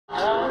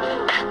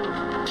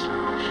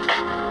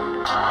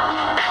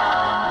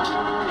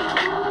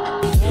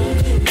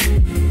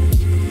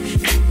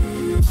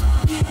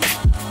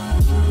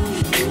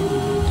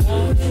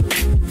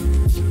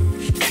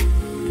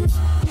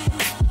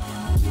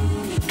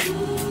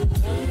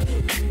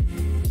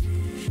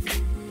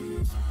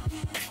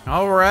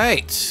All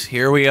right,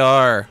 here we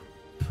are.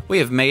 We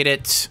have made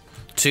it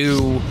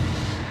to...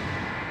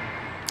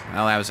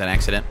 Well, that was an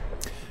accident.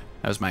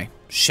 That was my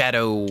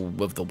shadow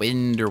of the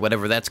wind, or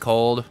whatever that's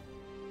called.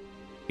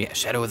 Yeah,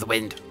 shadow of the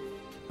wind.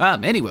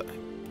 Anyway,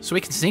 so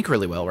we can sneak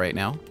really well right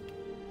now.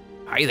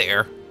 Hi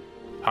there.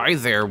 Hi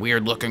there,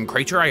 weird-looking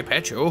creature, I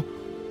pet you.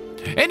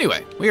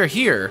 Anyway, we are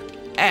here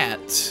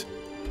at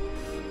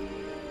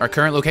our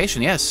current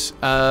location, yes.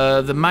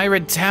 The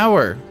Myrid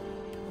Tower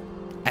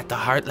at the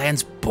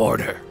Heartland's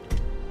border.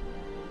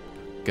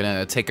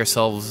 Gonna take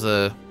ourselves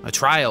a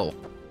trial.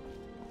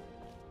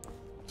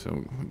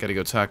 So, we gotta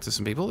go talk to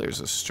some people. There's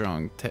a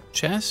strong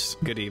chest.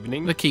 Good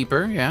evening. The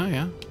keeper,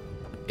 yeah.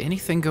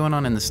 Anything going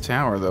on in this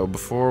tower, though,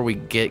 before we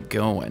get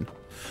going?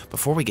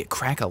 Before we get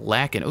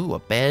crack-a-lackin'. Ooh, a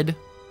bed.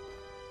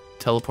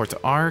 Teleport to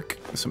Ark.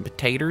 Some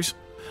potatoes.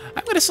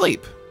 I'm gonna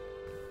sleep.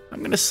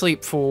 I'm gonna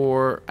sleep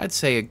for, I'd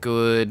say, a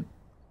good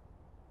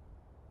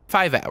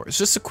 5 hours.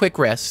 Just a quick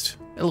rest.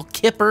 A little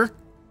kipper.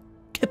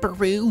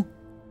 Kipperoo.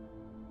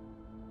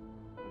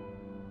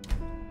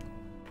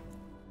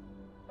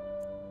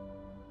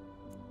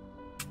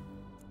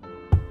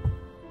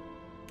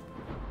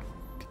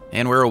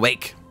 And we're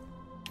awake.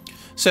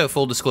 So,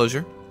 full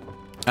disclosure.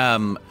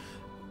 On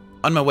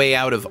my way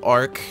out of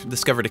Ark,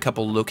 discovered a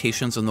couple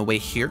locations on the way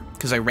here,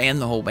 because I ran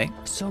the whole way.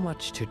 So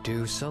much to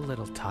do, so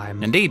little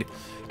time. Indeed.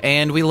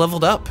 And we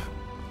leveled up.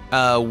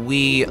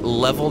 We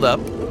leveled up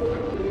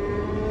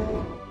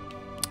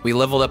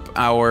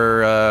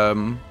our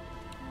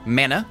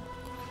mana,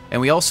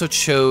 and we also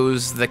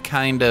chose the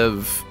kind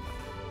of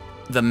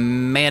the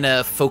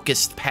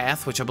mana-focused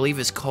path, which I believe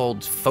is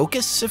called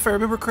Focus, if I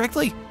remember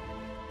correctly.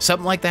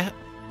 Something like that.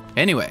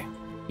 Anyway,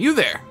 you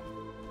there.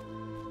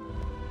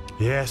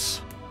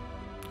 Yes.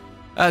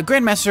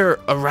 Grandmaster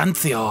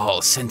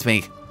Aranthial sent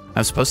me.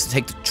 I'm supposed to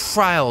take the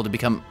trial to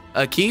become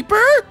a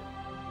keeper?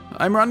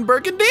 I'm Ron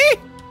Burgundy?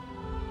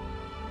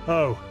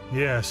 Oh,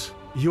 yes.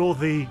 You're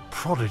the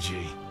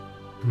prodigy.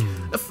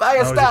 The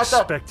fire I was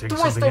starter! expecting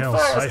something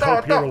else. I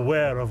hope you're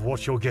aware of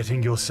what you're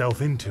getting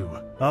yourself into.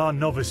 Our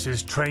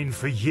novices trained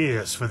for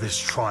years for this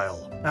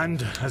trial.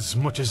 And as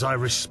much as I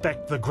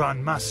respect the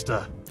Grand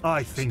Master,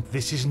 I think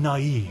this is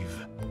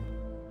naive.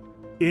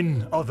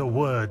 In other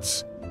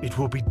words, it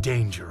will be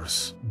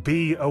dangerous.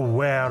 Be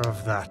aware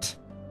of that.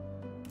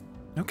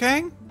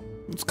 Okay,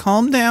 let's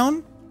calm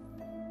down.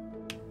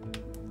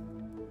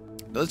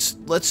 Let's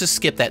just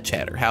skip that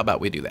chatter. How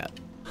about we do that?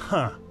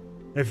 Huh.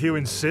 If you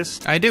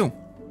insist. I do.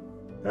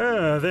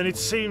 Then it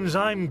seems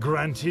I'm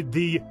granted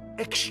the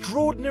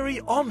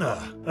extraordinary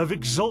honor of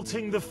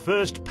exalting the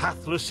first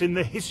Pathless in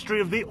the history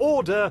of the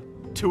Order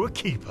to a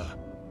keeper.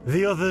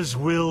 The others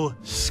will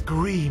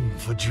scream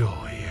for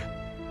joy.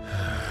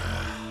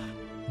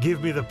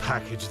 Give me the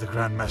package the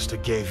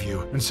Grandmaster gave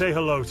you, and say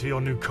hello to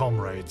your new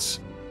comrades.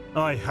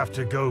 I have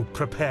to go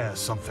prepare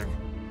something.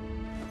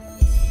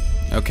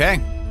 Okay.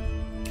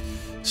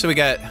 So we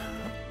got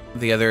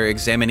the other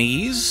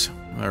examinees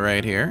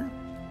right here.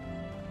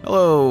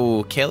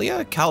 Hello,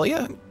 Kalia?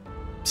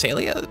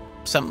 Salia?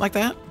 Something like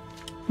that?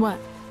 What?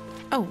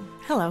 Oh,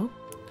 hello.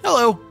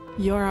 Hello.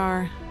 You're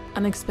our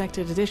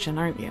unexpected addition,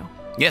 aren't you?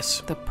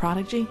 Yes. The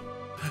Prodigy?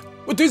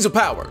 What is a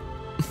power?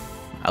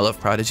 I love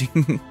Prodigy.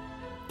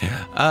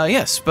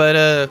 Yes,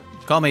 but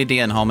call me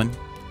Deanne Hallman.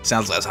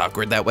 Sounds less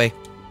awkward that way.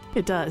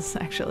 It does,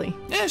 actually.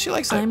 Yeah, she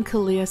likes that. I'm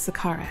Kalia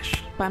Sakaresh,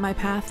 by my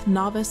path,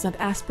 novice and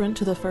aspirant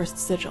to the First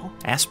Sigil.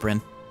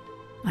 Aspirin.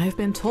 I have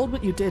been told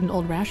what you did in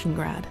Old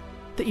Rashengrad,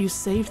 that you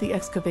saved the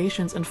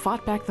excavations and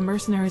fought back the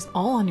mercenaries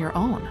all on your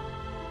own.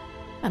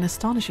 An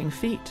astonishing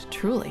feat,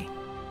 truly.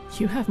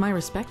 You have my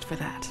respect for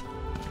that.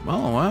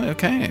 Oh,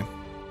 okay.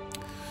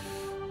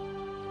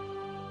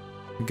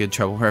 Good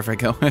trouble wherever I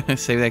go.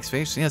 Save the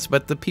excavation. Yes,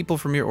 but the people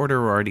from your order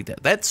were already dead.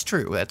 That's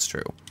true. That's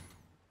true.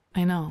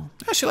 I know.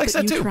 Yeah, she likes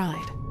but that you too.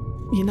 Tried.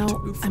 You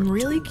know, I'm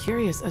really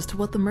curious as to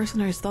what the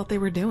mercenaries thought they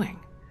were doing.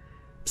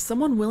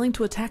 Someone willing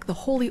to attack the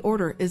Holy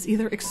Order is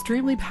either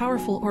extremely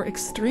powerful or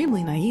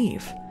extremely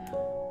naive.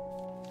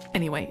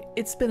 Anyway,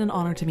 it's been an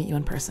honor to meet you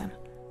in person.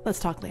 Let's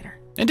talk later.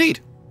 Indeed.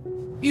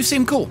 You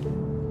seem cool.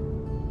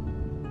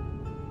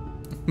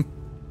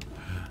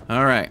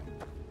 All right.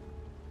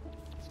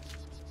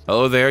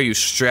 Hello there, you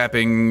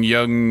strapping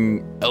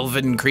young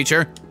elven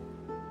creature.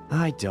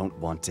 I don't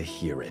want to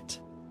hear it.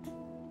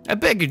 I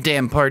beg your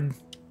damn pardon.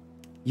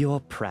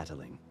 You're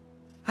prattling.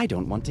 I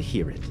don't want to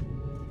hear it.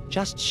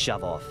 Just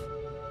shove off.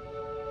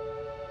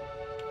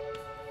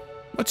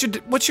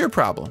 What's your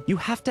problem? You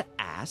have to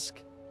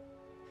ask?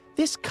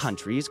 This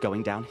country is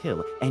going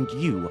downhill, and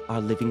you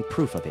are living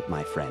proof of it,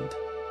 my friend.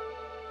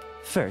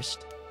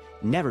 First,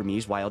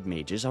 Nehrim's wild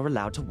mages are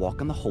allowed to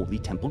walk on the holy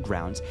temple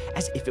grounds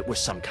as if it were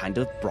some kind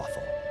of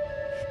brothel.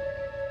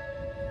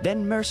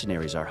 Then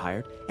mercenaries are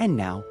hired, and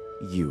now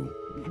you,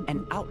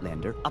 an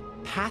outlander, a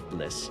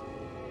pathless,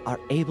 are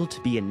able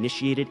to be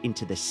initiated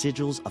into the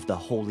sigils of the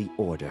Holy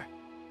Order.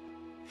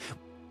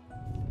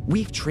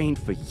 We've trained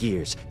for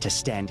years to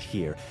stand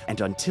here,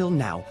 and until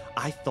now,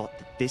 I thought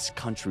that this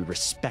country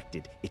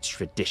respected its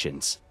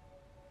traditions.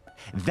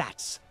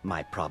 That's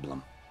my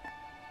problem.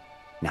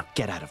 Now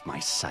get out of my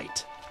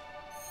sight.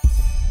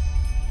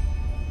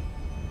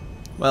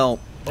 Well,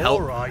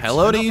 All right,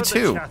 hello to enough you of the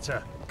too,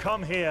 chatter.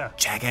 Come here.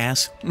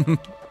 jackass.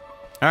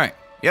 Alright,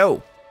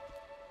 yo.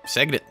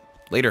 Segged it.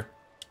 Later.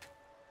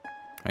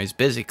 He's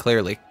busy,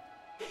 clearly.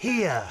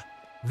 Here.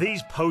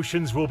 These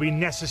potions will be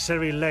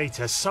necessary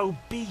later, so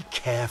be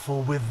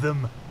careful with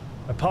them.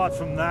 Apart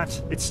from that,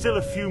 it's still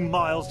a few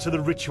miles to the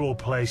ritual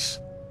place.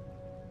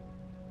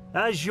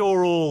 As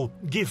you're all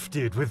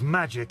gifted with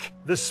magic,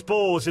 the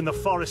spores in the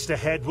forest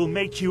ahead will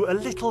make you a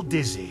little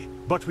dizzy,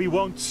 but we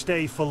won't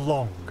stay for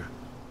long.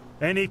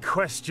 Any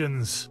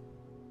questions?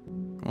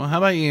 Well, how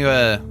about you,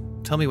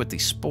 tell me what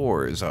these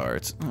spores are?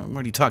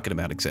 What are you talking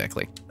about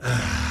exactly?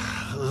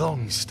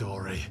 Long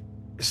story.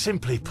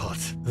 Simply put,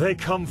 they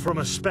come from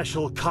a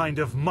special kind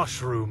of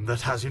mushroom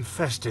that has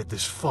infested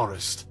this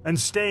forest, and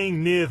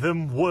staying near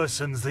them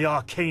worsens the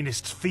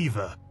arcanist's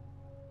fever.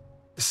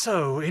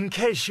 So, in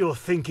case you're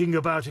thinking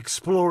about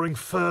exploring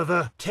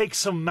further, take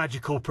some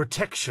magical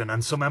protection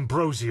and some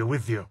ambrosia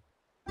with you.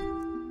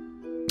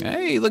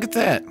 Hey, look at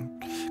that.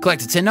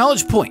 Collected 10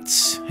 knowledge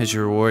points. As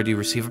your reward, you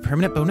receive a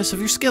permanent bonus of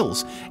your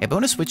skills. A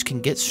bonus which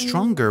can get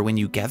stronger when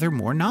you gather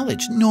more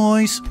knowledge.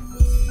 Nice.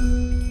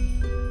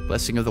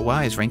 Blessing of the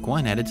Wise, rank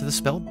 1, added to the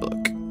spell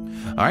book.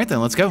 Alright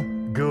then, let's go.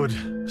 Good.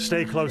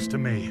 Stay close to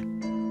me.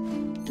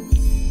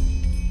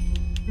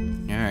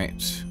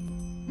 Alright.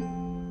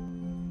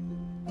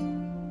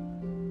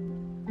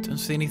 Don't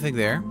see anything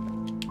there.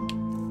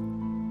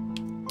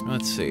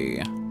 Let's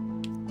see.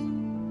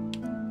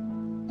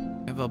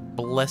 We have a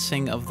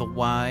Blessing of the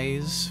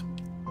Wise.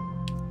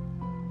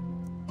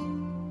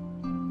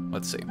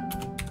 Let's see.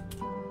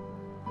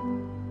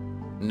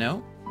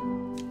 No?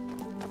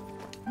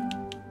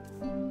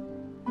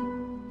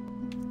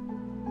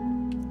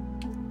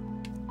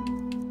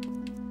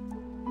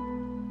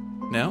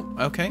 No?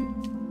 Okay.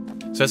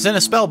 So it's in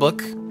a spell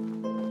book.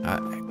 I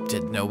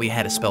didn't know we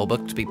had a spell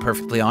book, to be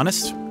perfectly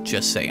honest.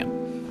 Just saying.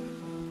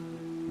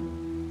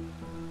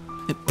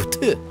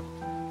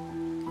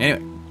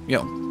 Anyway,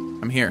 yo,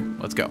 I'm here.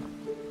 Let's go.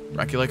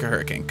 Rock you like a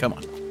hurricane. Come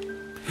on.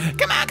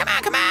 Come on, come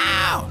on, come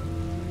on!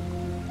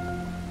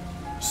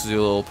 Let's do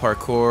a little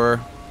parkour.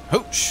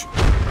 Hooch!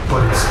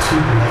 But it's too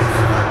late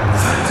for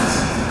that.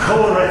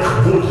 Korek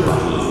would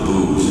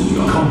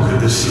conquer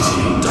the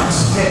city.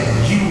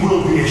 Instead, you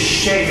will be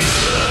ashamed.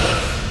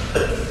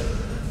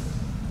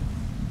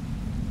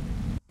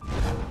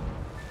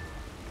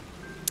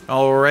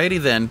 Alrighty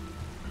then.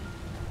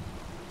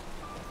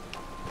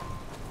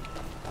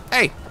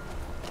 Hey!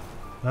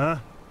 Huh?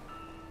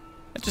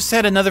 I just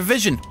had another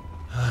vision.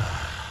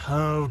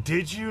 Oh,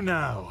 did you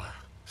now?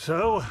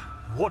 So,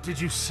 what did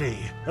you see?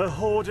 A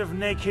horde of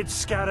naked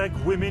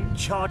Scarag women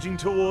charging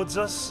towards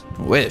us?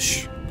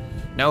 Wish.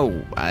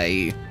 No,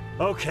 I...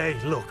 Okay,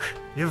 look.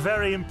 You're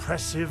very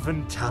impressive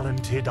and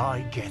talented,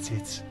 I get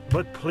it.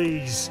 But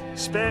please,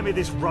 spare me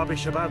this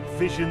rubbish about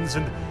visions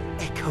and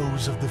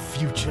echoes of the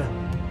future.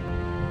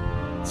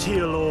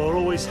 Tealor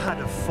always had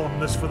a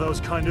fondness for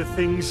those kind of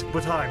things,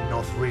 but I'm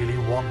not really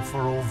one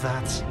for all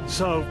that.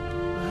 So,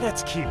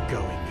 let's keep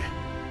going.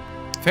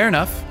 Fair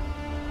enough.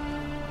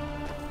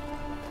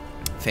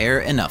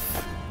 Fair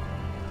enough.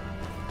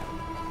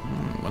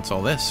 What's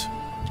all this?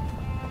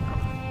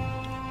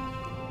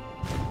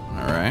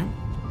 Alright.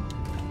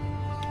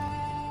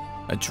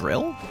 A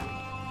drill?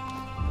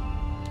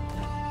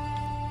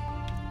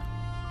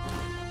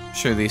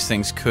 Sure, these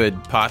things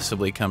could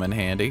possibly come in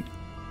handy.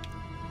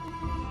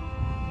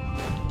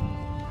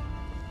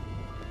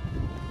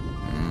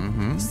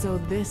 So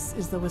this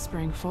is the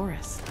Whispering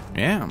Forest.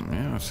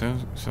 Yeah, so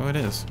it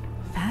is.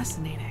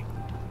 Fascinating.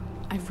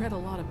 I've read a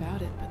lot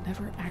about it, but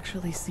never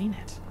actually seen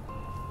it.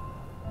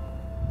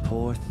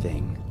 Poor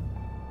thing.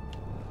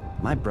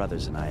 My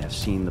brothers and I have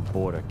seen the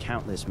border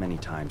countless many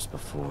times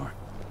before.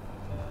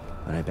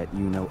 But I bet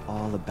you know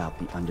all about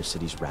the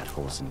Undercity's rat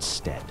holes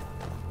instead.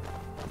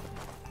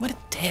 What a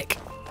dick.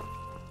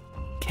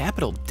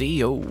 Capital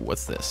D. Oh,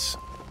 what's this?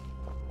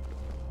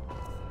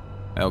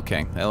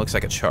 Okay, that looks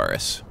like a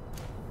Charis.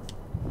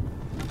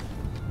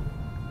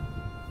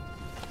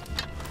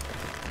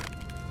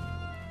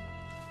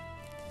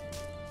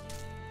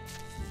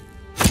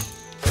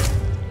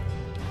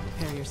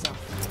 Prepare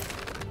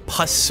yourself.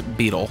 Pus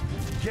beetle.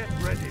 Get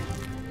ready.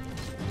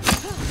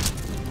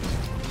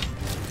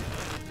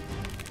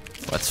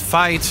 Let's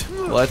fight.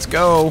 Let's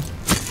go.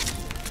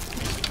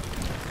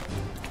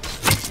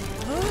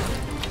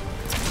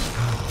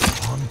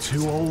 I'm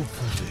too old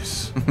for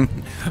this.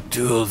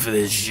 Too old for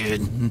this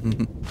shit.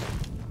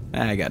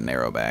 I got an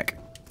arrow back.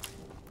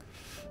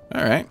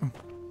 Alright.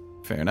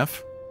 Fair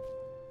enough.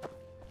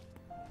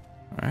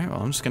 Alright,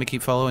 well, I'm just gonna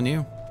keep following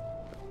you.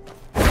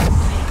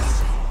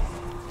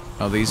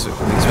 Oh, these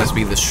must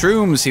be the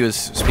shrooms he was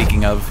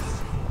speaking of.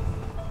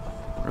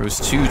 There was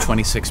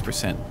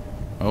 26%.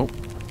 Oh,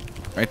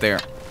 right there.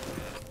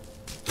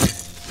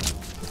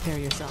 Prepare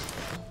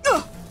yourself.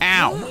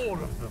 Ow!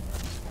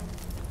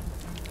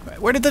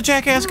 Where did the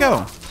jackass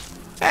go?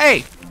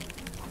 Hey!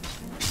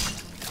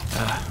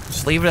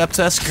 Just leave it up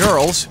to us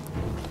girls.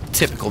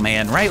 Typical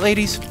man, right,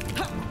 ladies?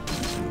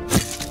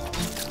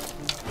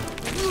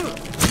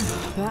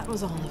 That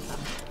was all of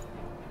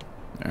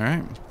them.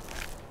 Alright.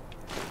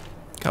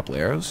 Couple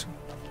arrows.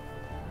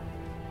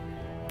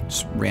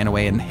 Just ran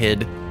away and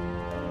hid.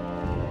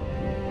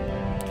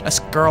 Us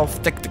girls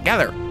stick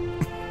together.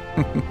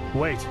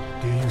 Wait,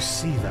 do you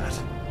see that?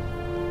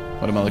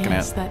 What am I looking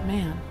Yes, at? that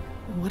man.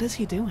 What is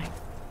he doing?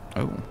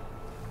 Oh.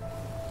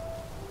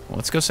 Well,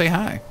 let's go say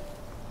hi.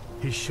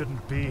 He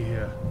shouldn't be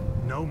here.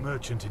 No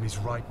merchant in his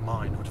right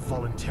mind would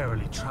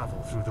voluntarily travel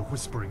through the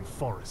Whispering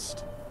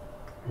Forest.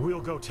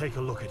 We'll go take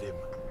a look at him.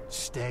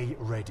 Stay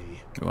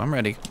ready. Oh, I'm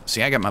ready.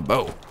 See, I got my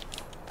bow.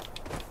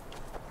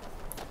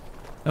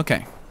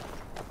 Okay.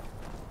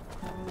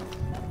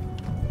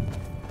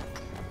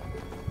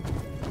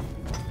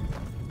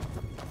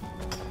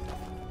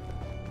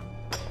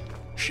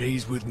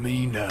 She's with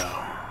me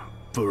now.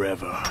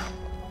 Forever.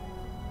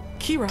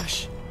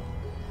 Kirush.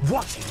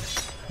 What?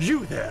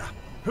 You there?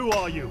 Who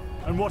are you?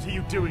 And what are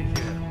you doing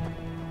here?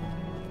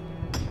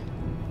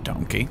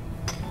 Donkey.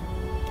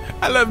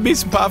 I love me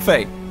some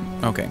parfait.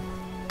 Okay.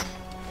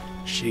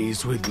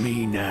 She's with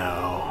me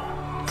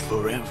now.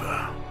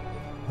 Forever.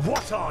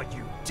 What are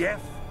you,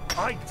 deaf?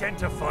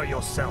 Identify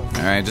yourself.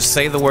 Alright, just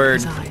say the word.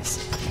 His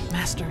eyes.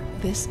 Master,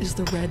 this is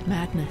the Red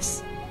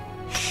Madness.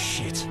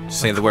 Shit.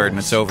 Say the word and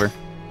it's over.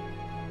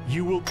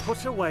 You will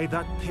put away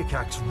that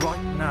pickaxe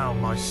right now,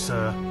 my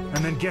sir, and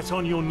then get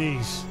on your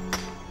knees.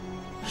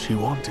 She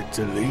wanted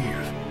to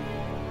leave.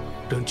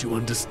 Don't you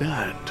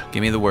understand?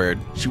 Give me the word.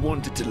 She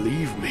wanted to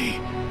leave me.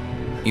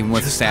 Even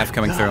with the Just staff like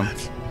coming through.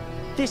 that.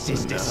 This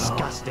is No.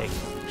 disgusting.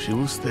 She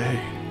will stay.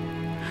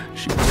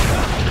 She will.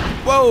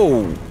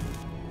 Whoa!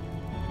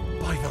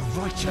 By the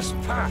righteous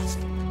past,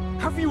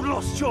 have you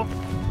lost your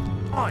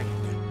mind?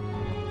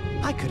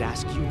 I could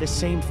ask you the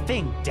same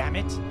thing, damn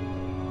it.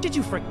 Did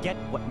you forget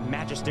what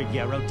Magister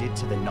Yarrow did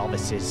to the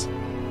novices?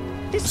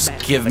 This Just man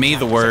give me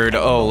the attacks word.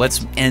 us Oh,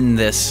 let's end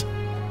this.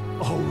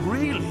 Oh,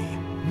 really?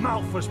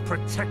 Malphus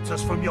protect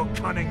us from your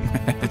cunning.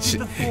 She-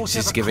 Did the thought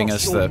she's ever giving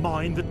cross us your the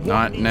mind that one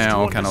not needs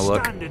now to kinda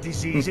look. understand a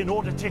disease in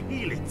order to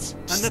heal it,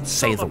 and that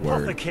Say some the word.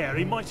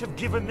 apothecary might have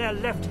given their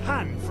left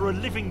hand for a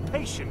living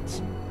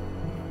patient?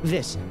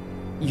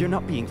 You're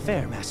not being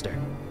fair, Master.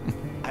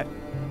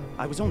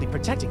 I was only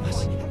protecting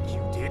us. Heck,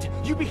 you did.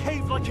 You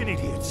behaved like an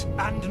idiot,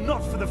 and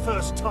not for the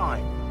first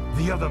time.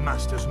 The other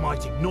masters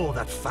might ignore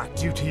that fact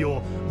due to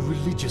your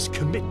religious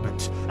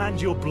commitment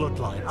and your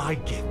bloodline. I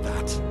get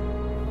that.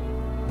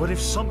 But if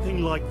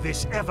something like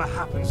this ever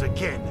happens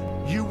again,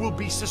 you will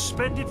be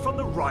suspended from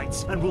the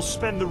rites and will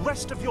spend the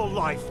rest of your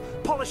life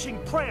polishing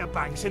prayer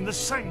banks in the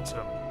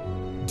sanctum.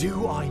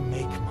 Do I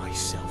make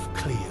myself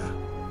clear?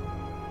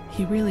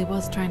 He really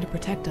was trying to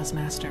protect us,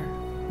 Master.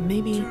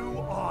 Maybe... Do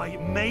I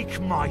make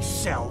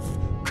myself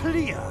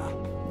clear?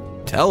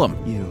 Tell him.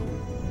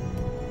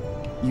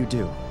 You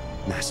do,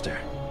 Master.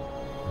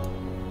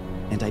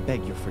 And I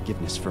beg your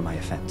forgiveness for my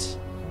offense.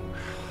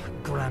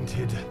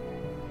 Granted.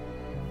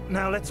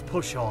 Now let's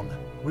push on.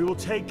 We will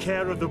take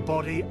care of the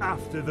body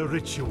after the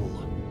ritual.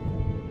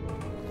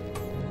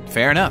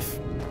 Fair enough.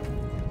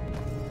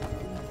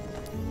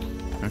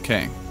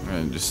 Okay.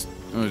 Just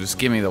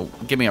give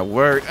me a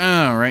word.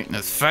 Oh, right in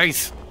his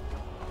face.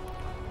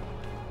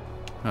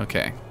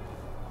 Okay.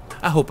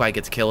 I hope I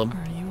get to kill him.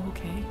 Are you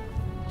okay?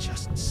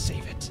 Just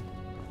save it.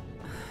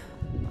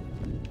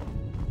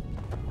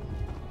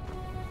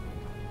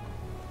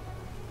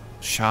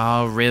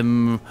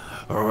 Skyrim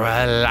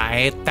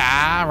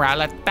Ralita.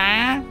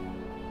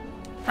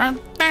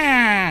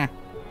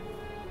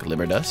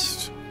 Glimmer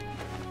dust.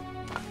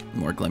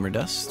 More glimmer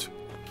dust.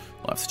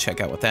 We'll have to check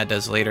out what that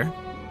does later.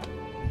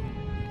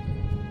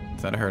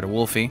 Thought I heard a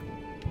wolfie.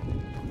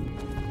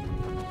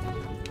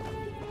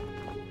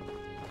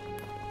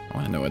 I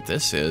want to know what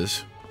this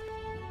is.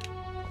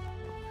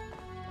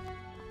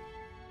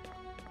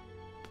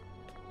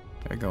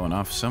 They're going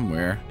off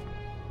somewhere.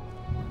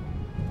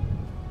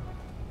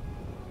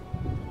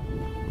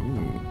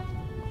 Ooh.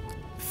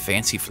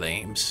 Fancy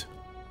flames.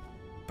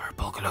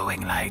 Purple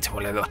glowing light.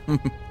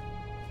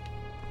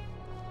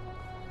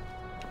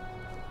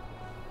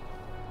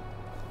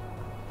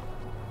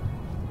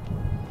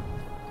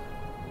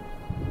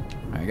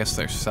 I guess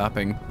they're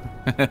stopping.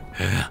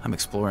 I'm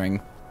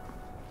exploring.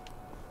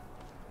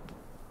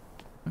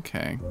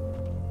 Okay.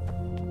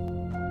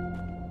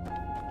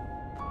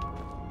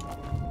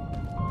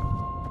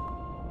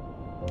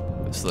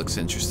 This looks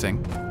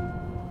interesting.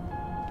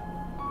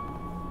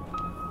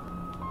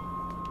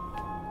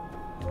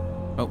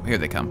 Oh, here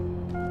they come.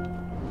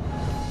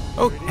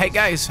 Oh, hey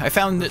guys, I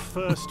found it.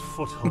 First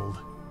foothold.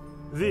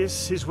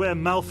 This is where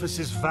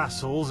Malphus's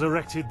vassals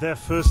erected their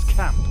first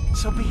camp,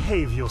 so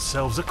behave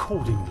yourselves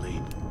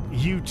accordingly.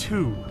 You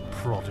too,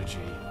 prodigy.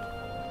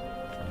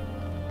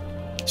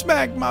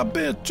 Smack my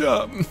bitch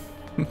up.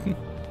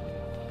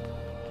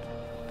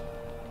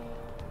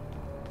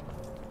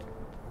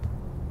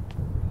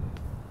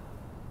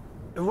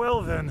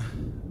 Well then,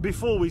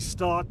 before we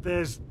start,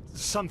 there's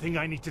something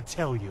I need to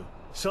tell you.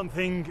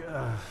 Something,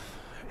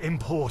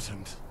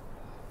 important.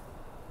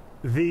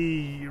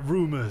 The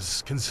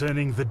rumors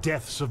concerning the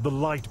deaths of the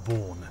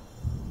Lightborn,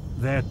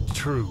 they're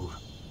true.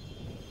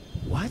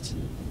 What?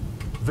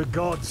 The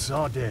gods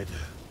are dead.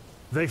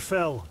 They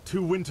fell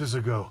 2 winters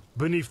ago,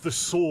 beneath the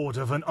sword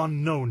of an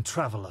unknown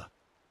traveler.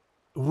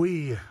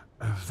 We,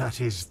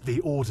 that is, the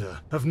Order,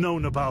 have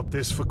known about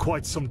this for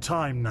quite some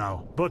time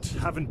now, but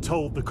haven't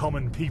told the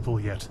common people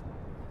yet.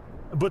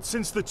 But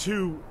since the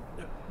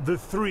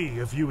 3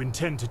 of you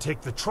intend to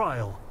take the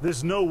trial,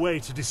 there's no way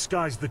to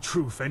disguise the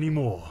truth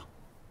anymore.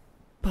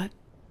 But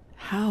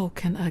how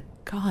can a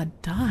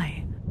god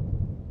die?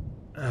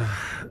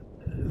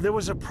 There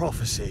was a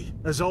prophecy,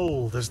 as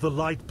old as the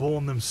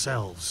Lightborn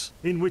themselves,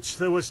 in which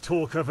there was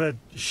talk of a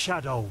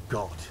shadow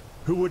god,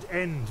 who would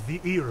end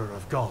the era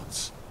of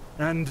gods.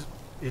 And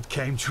it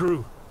came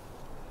true.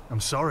 I'm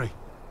sorry.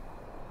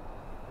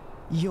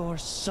 You're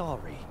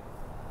sorry?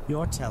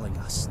 You're telling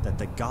us that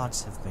the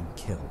gods have been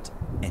killed,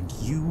 and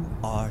you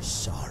are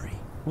sorry.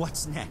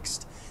 What's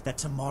next? That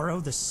tomorrow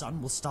the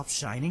sun will stop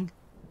shining?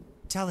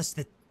 Tell us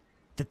that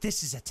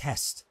this is a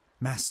test,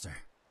 Master.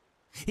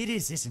 It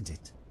is, isn't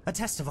it? A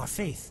test of our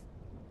faith.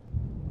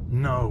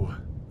 No,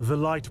 the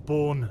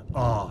Lightborn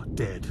are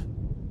dead.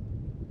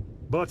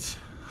 But,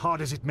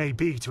 hard as it may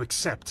be to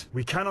accept,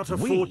 we cannot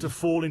afford to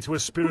fall into a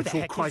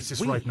spiritual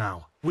crisis right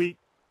now.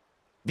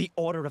 The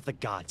Order of the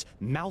Gods,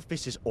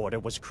 Malphas's order,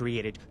 was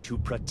created to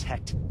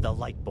protect the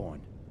Lightborn.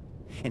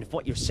 And if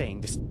what you're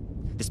saying, this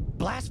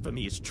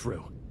blasphemy is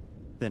true,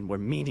 then we're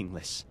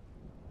meaningless.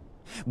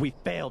 We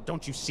failed,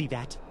 don't you see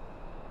that?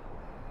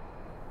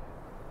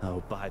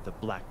 Oh, by the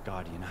Black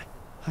Guardian,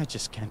 I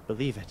just can't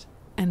believe it.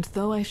 And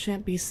though I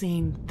shan't be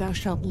seen, thou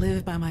shalt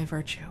live by my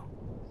virtue.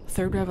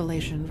 3rd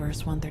Revelation, verse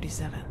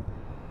 137.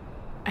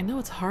 I know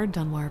it's hard,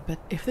 Dunmore, but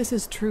if this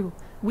is true,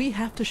 we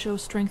have to show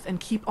strength and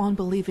keep on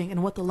believing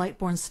in what the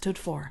Lightborn stood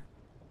for.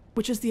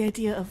 Which is the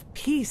idea of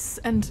peace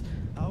and...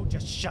 Oh,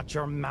 just shut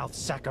your mouth,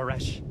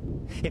 Sakaresh.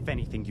 If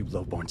anything, you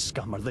lowborn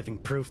scum are living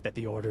proof that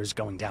the Order is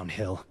going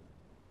downhill.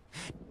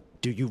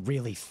 Do you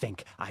really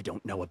think I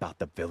don't know about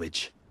the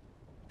village?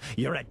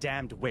 You're a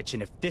damned witch,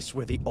 and if this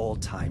were the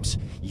old times,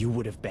 you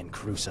would have been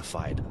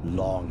crucified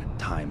long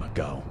time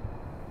ago.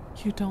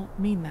 You don't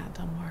mean that,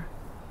 Dunmore.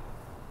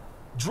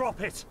 Drop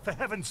it, for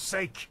heaven's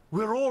sake!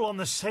 We're all on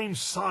the same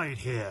side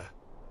here.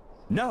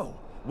 No,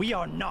 we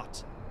are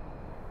not.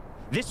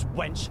 This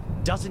wench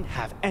doesn't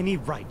have any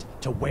right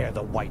to wear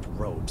the white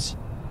robes.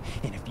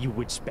 And if you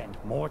would spend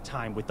more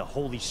time with the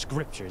Holy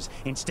Scriptures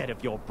instead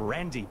of your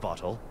brandy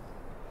bottle,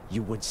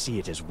 you would see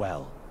it as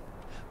well.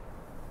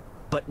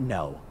 But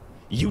no,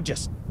 you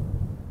just...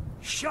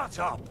 Shut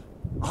up!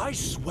 I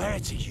swear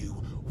to you,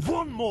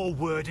 one more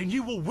word and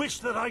you will wish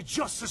that I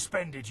just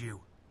suspended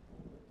you.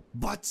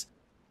 But...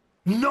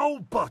 No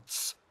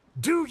buts!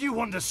 Do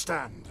you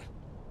understand?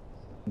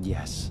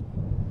 Yes.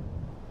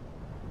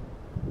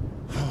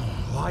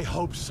 I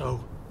hope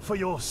so, for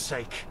your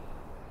sake.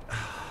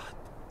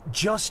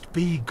 Just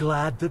be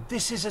glad that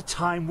this is a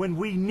time when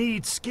we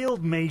need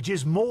skilled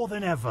mages more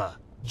than ever.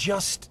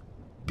 Just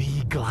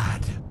be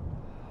glad.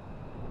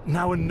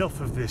 Now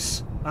enough of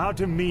this. Our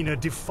demeanor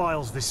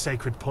defiles this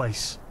sacred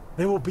place.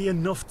 There will be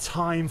enough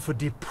time for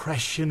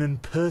depression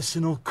and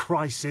personal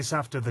crisis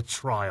after the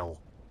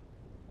trial.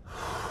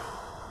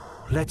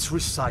 Let's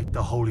recite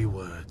the holy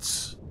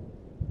words.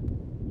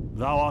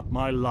 Thou art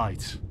my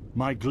light,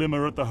 my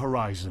glimmer at the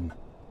horizon.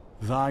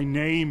 Thy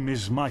name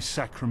is my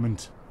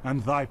sacrament,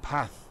 and thy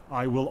path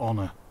I will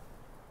honor.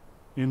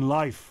 In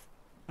life,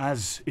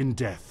 as in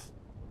death.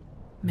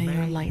 May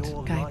your light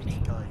guide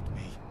me.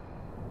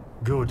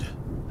 Good.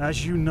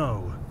 As you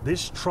know,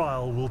 this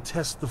trial will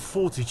test the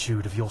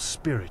fortitude of your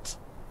spirit.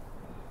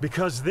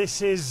 Because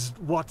this is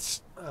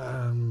what,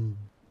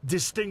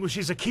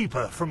 distinguishes a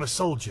keeper from a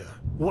soldier.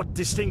 What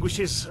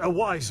distinguishes a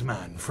wise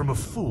man from a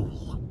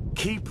fool.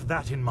 Keep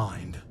that in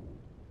mind.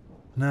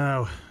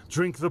 Now,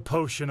 drink the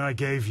potion I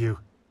gave you.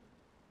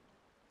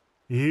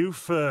 You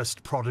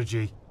first,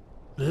 Prodigy.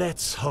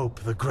 Let's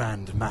hope the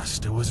Grand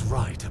Master was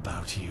right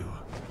about you.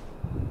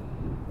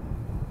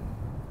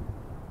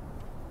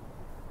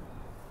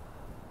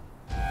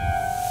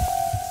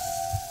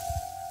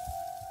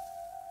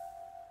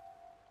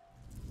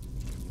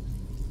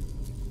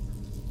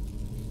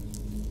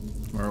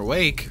 We're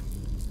awake.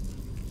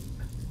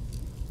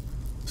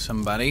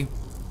 Somebody.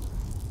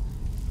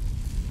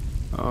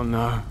 Oh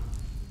no.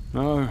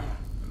 No.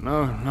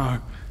 No, no.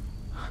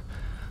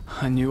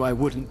 I knew I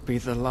wouldn't be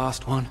the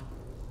last one.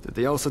 Did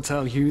they also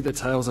tell you the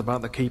tales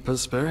about the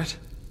Keeper's spirit?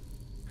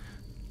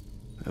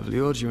 They've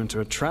lured you into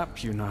a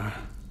trap, you know.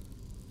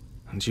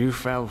 And you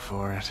fell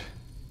for it.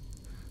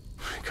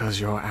 Because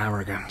you're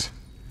arrogant.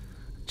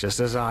 Just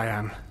as I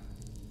am.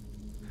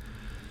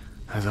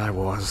 As I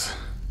was.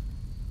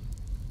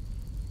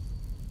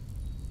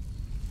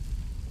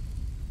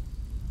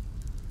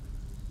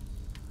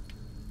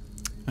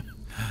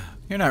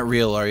 You're not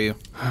real, are you?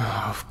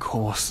 Of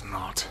course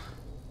not.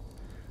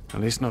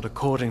 At least not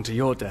according to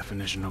your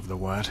definition of the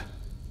word.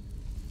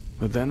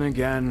 But then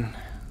again,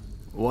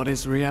 what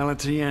is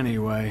reality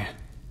anyway?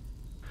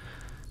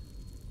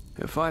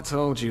 If I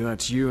told you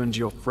that you and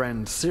your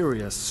friend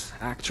Sirius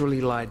actually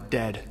lie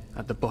dead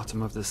at the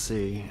bottom of the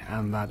sea,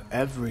 and that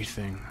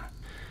everything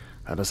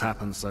that has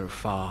happened so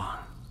far,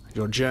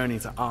 your journey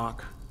to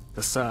Ark,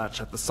 the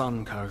search at the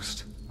Sun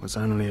Coast, was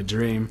only a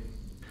dream,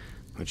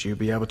 would you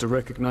be able to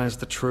recognize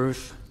the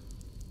truth?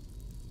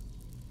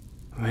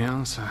 The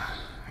answer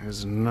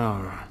is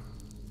no.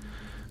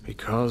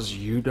 Because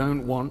you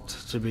don't want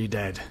to be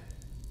dead.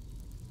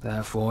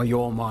 Therefore,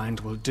 your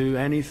mind will do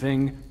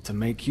anything to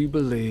make you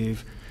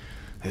believe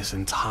this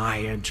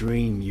entire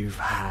dream you've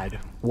had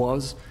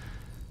was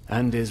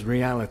and is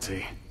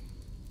reality.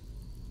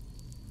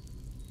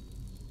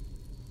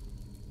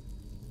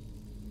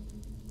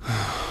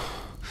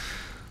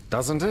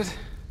 Doesn't it?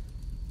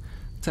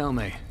 Tell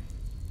me,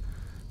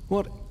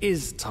 what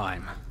is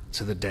time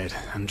to the dead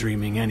and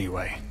dreaming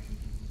anyway?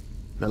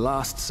 The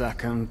last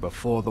second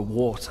before the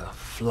water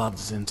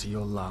floods into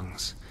your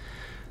lungs.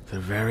 The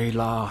very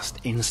last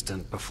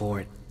instant before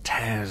it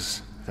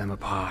tears them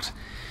apart.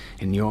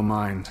 In your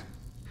mind,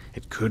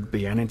 it could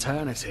be an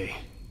eternity.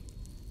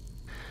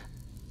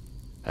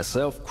 A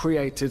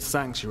self-created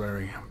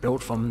sanctuary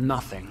built from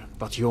nothing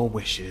but your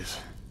wishes.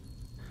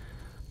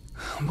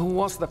 But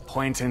what's the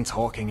point in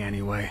talking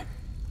anyway?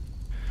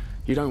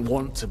 You don't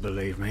want to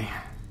believe me.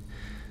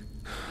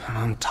 And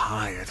I'm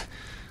tired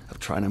of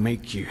trying to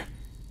make you.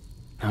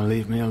 Now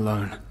leave me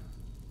alone,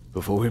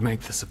 before we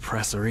make the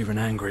suppressor even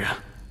angrier.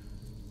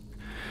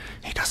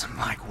 He doesn't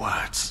like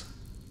words.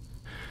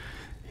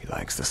 He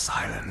likes the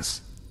silence.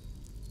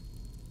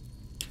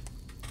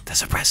 The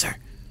suppressor?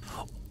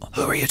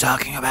 Who are you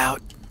talking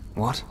about?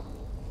 What?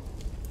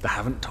 They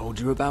haven't told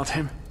you about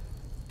him?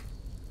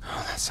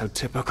 Oh, that's so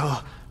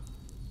typical.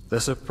 The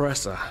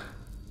suppressor.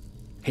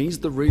 He's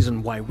the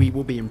reason why we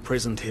will be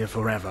imprisoned here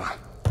forever.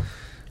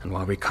 And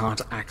why we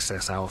can't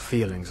access our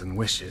feelings and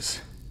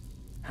wishes.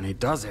 And he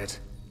does it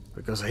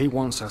because he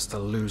wants us to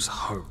lose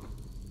hope.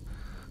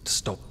 To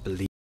stop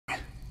believing.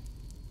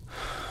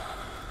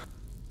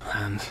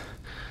 And...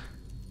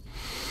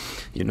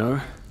 you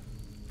know,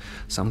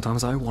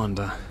 sometimes I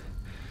wonder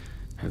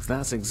if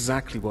that's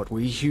exactly what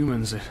we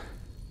humans...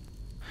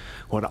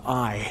 what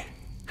I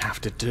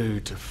have to do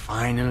to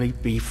finally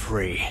be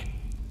free.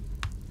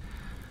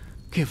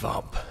 Give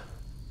up.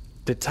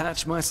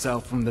 Detach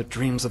myself from the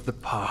dreams of the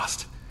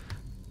past.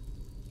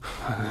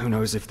 Who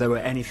knows if there were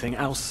anything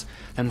else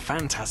than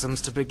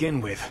phantasms to begin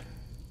with.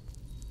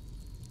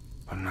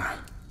 But no.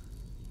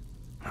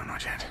 No,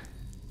 not yet.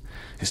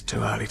 It's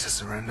too early to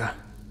surrender.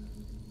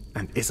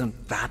 And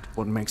isn't that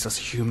what makes us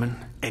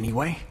human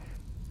anyway?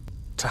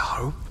 To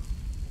hope?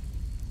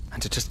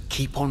 And to just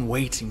keep on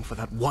waiting for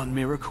that one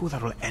miracle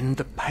that will end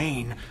the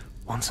pain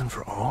once and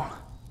for all?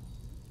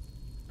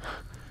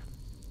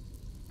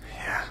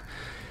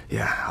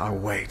 Yeah, I'll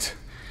wait.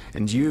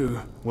 And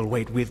you will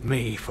wait with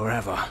me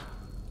forever.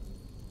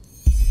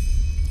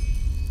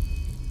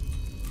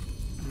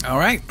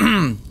 Alright,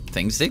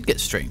 things did get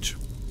strange.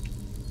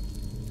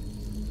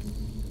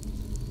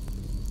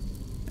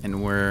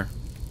 And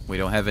we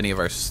don't have any of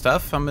our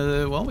stuff.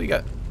 Well, we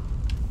have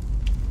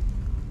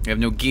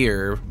no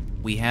gear.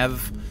 We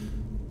have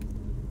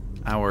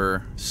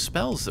our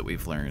spells that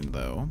we've learned,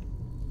 though.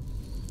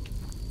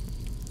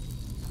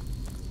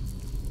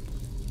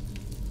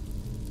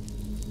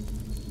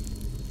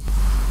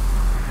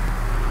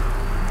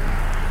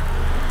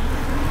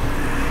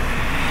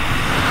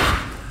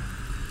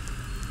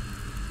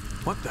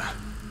 What the?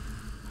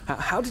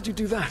 How did you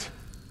do that?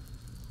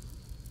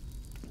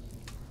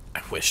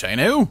 I wish I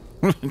knew.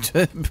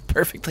 To be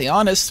perfectly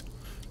honest.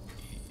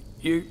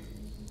 You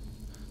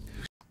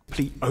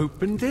simply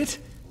opened it?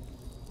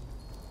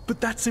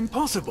 But that's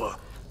impossible.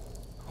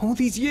 All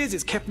these years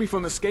it's kept me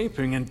from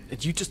escaping, and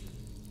you just...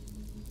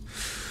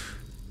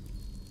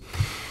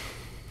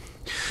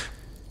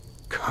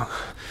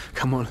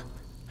 Come on.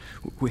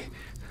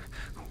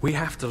 We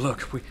have to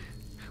look.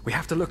 We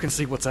have to look and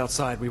see what's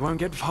outside. We won't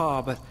get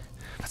far, but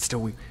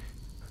still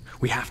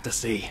we have to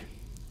see.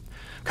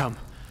 Come,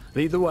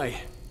 lead the way.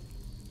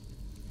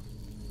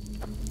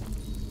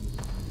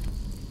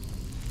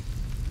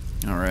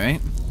 All right.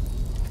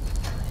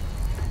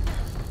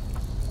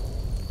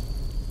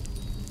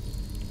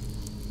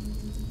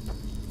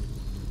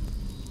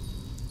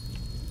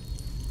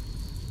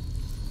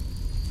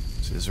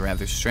 This is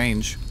rather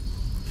strange.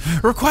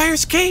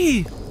 Requires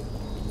key!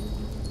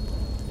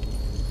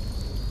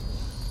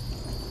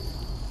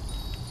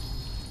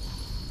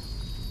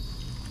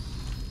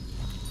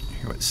 I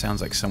hear what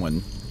sounds like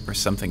someone or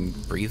something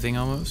breathing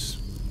almost.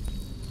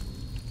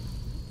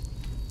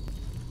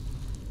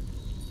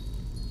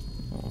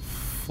 Little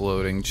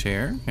floating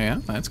chair.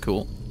 Yeah, that's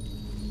cool.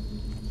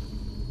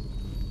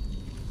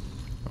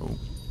 Oh.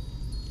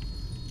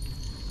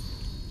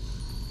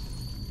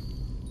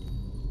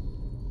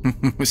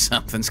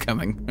 Something's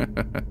coming.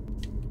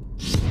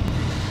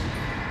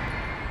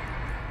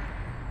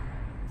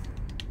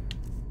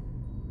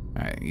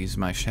 Alright, use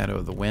my Shadow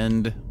of the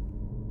Wind.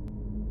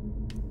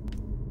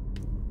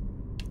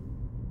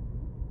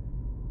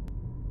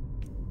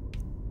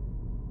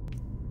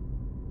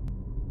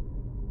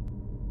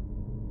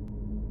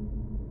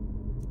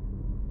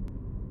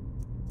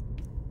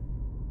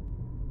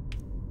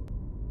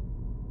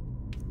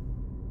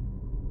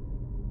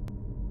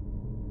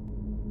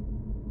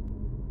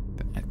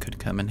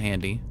 come in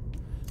handy.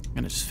 I'm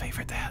gonna just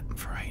favorite that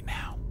for right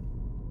now.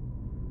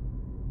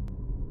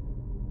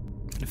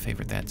 I'm gonna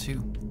favorite that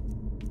too.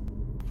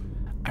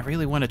 I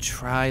really want to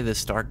try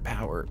this dark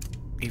power,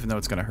 even though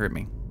it's gonna hurt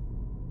me.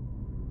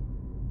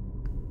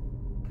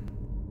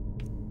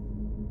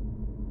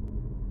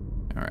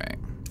 Alright.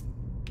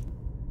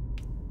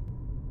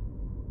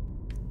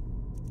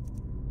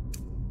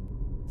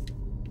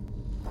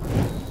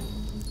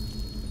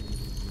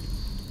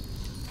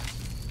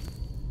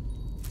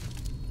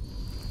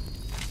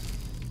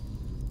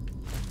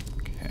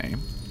 Okay.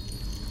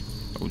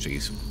 Oh,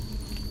 jeez.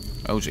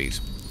 Oh,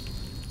 jeez.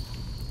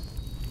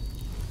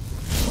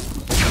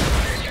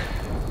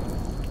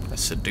 A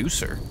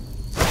seducer?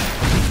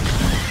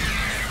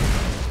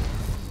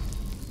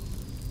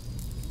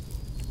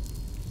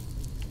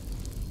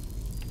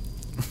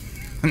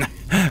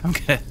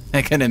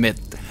 I can admit,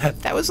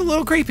 that was a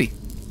little creepy.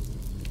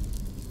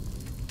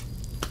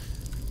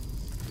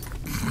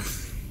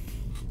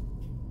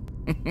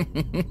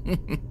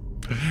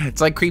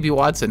 It's like Creepy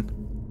Watson.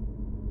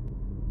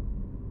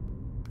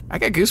 I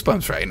got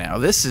goosebumps right now.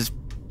 This is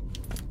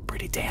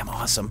pretty damn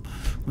awesome.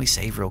 Let me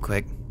save real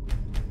quick.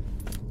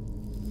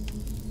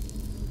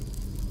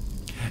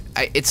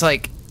 It's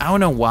like, I don't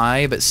know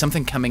why, but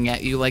something coming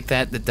at you like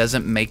that that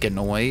doesn't make a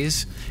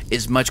noise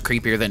is much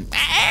creepier than...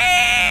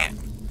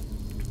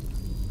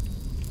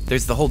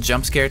 There's the whole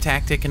jump scare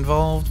tactic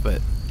involved,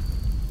 but...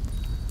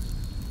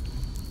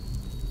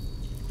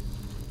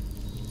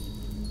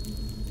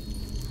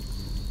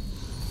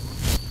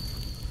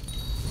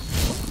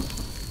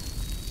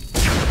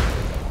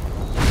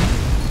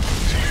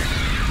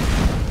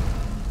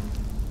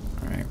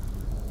 Alright.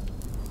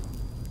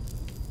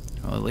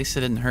 Well, at least it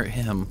didn't hurt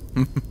him.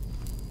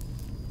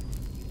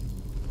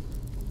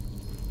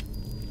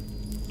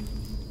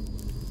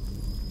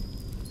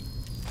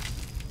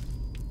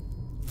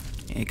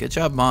 Hey, good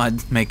job,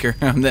 mod maker,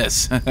 on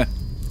this.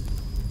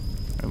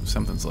 Oh,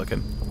 something's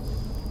looking.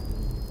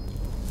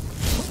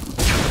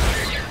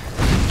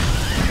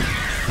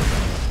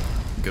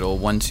 Good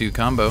old 1-2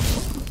 combo.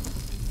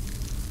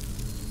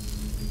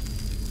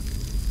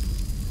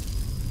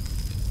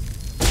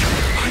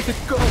 By the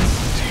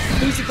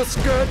gods! These are the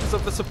scourges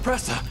of the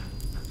suppressor!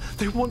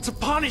 They want to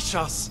punish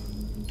us!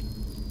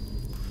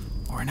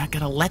 We're not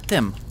gonna let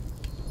them.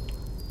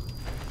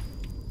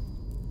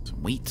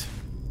 Some wheat.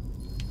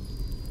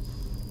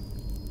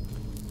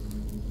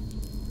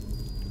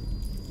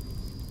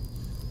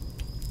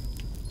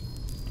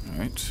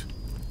 Alright.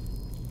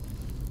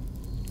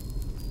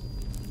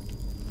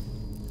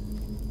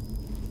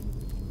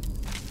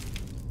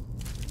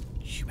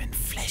 Human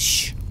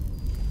flesh.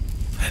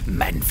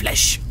 Man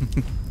flesh.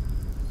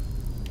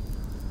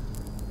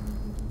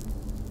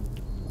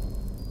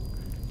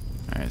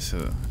 Alright,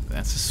 so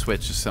that's a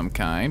switch of some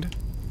kind.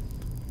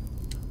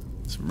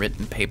 Some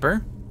written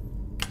paper.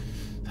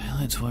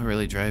 Silence, what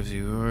really drives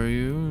you? Are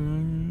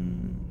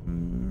you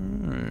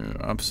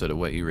opposite of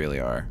what you really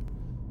are?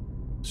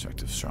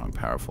 Destructive, strong,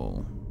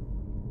 powerful,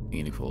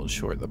 meaningful, and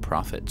short the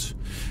profits.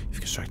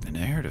 You've constructed a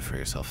narrative for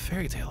yourself, a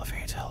fairy tale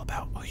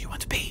about who you want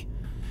to be.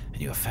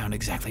 And you have found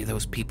exactly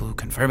those people who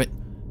confirm it.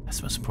 That's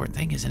the most important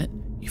thing, isn't it?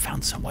 You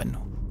found someone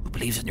who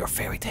believes in your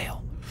fairy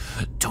tale.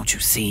 Don't you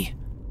see?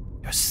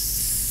 You're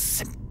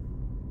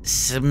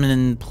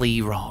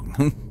simply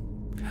wrong.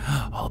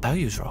 All about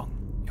you's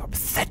wrong. You're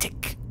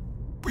pathetic.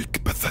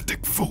 Weak,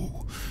 pathetic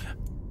fool.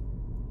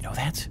 You know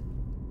that?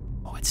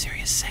 What would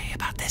Sirius say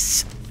about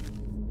this?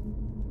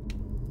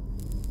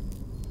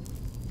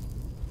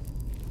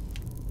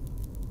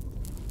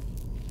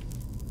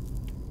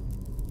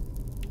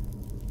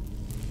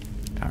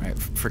 Alright,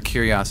 for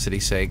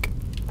curiosity's sake.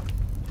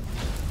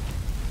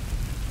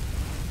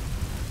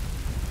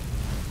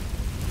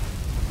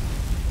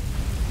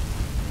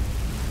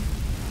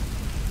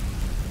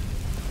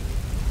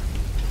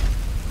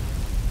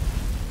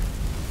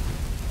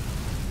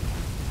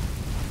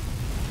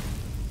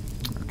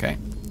 Okay.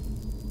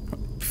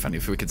 Funny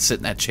if we could sit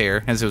in that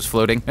chair as it was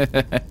floating.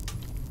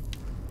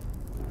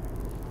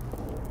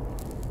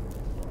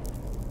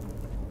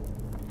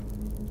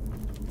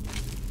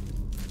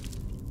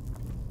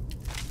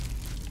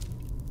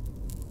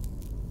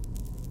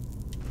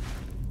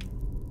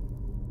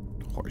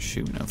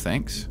 Horseshoe, no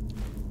thanks.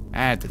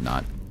 I did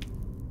not.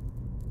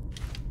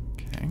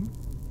 Okay.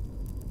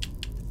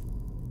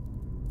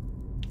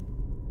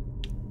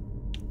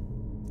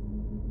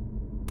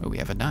 Oh, we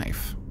have a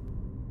knife.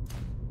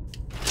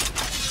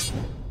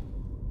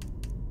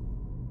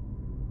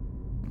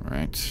 All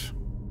right.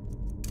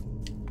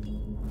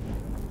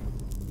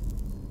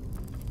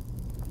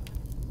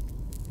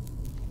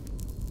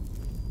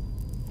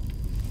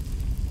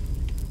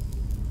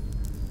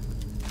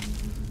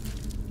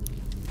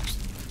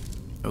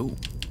 Oh.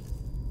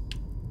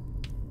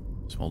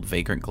 Some old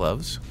vagrant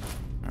gloves.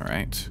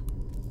 Alright.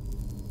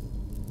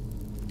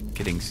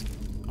 Getting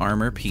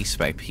armor piece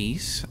by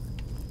piece.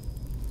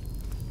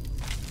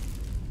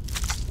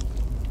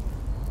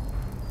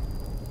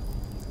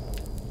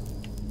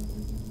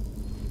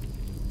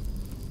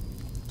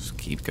 Just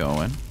keep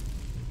going.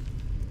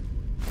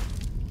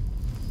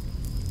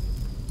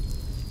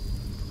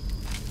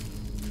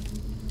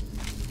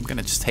 I'm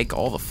gonna just take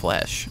all the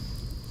flesh.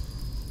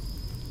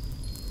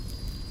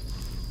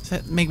 Does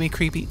that make me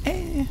creepy?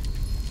 Eh.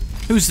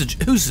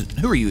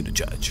 Who are you to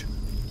judge?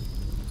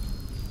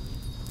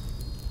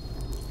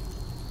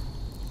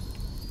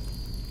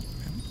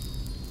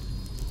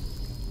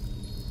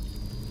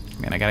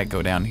 Man, I gotta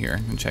go down here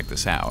and check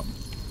this out.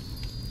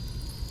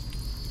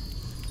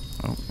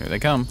 Oh, here they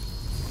come.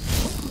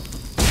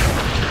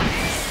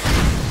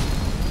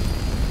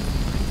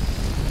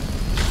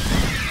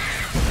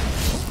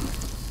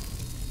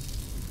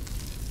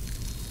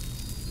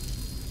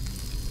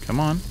 Come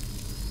on.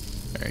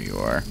 There you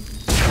are.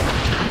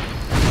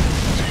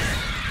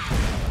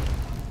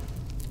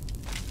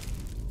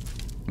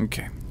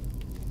 Okay.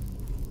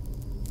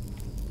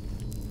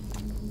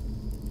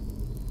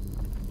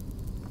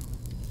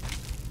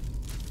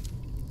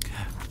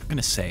 I'm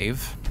gonna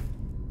save.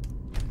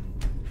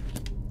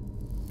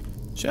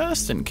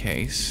 Just in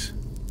case.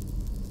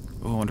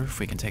 Oh, I wonder if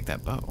we can take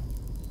that bow.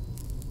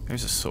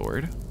 There's a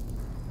sword.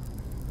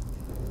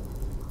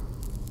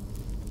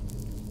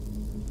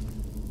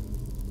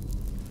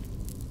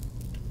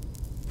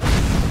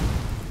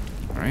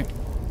 Alright.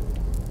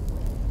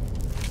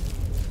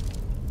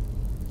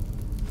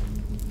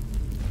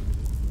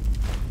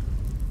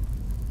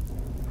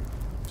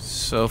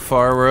 So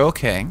far, we're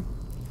okay.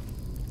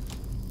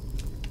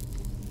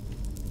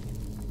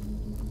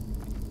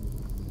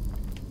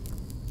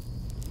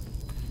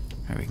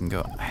 Alright, we can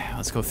go.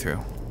 Let's go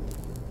through.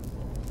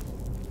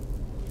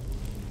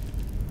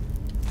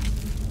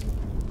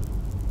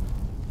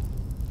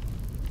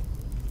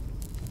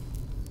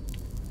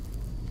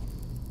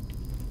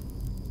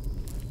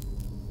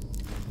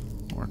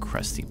 More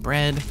crusty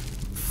bread,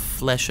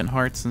 flesh and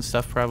hearts and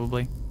stuff,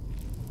 probably.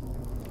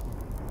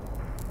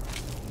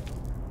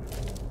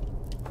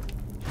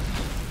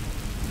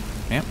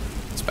 Yep,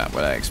 that's about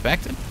what I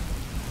expected.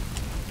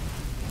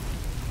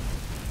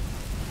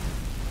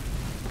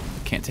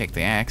 Can't take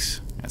the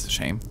axe. That's a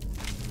shame.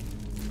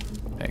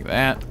 Take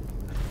that.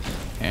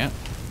 Yeah.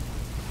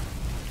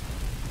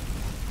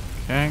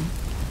 Okay.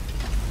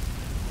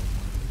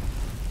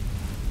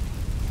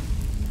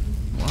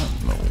 What?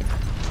 No.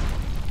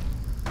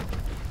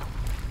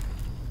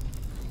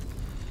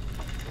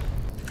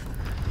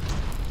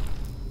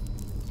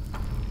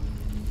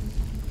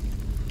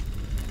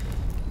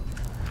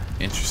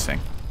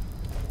 Interesting.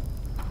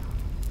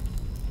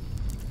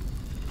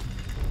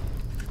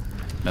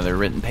 Another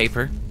written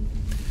paper.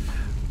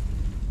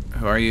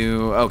 Who are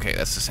you? Okay,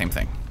 that's the same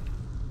thing.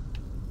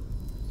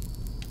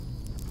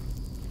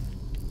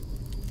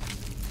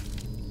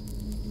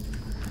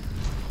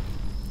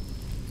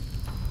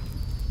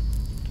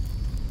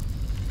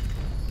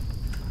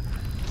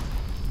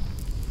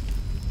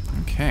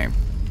 Okay.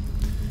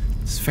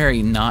 It's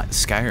very not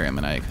Skyrim,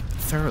 and I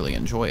thoroughly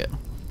enjoy it.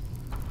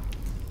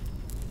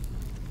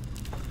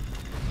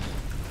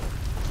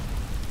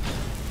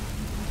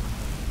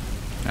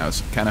 I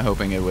was kind of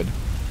hoping it would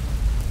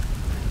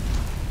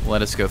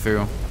let us go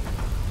through.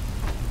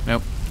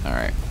 Nope.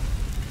 Alright.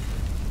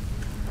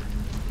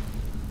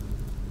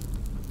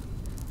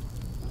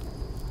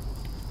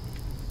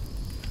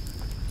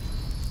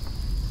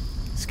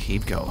 Let's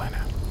keep going.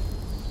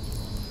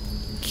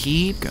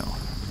 Keep going.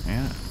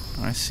 Yeah,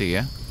 I see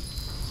ya.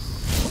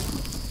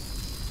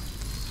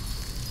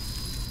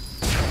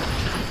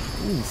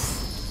 Oof.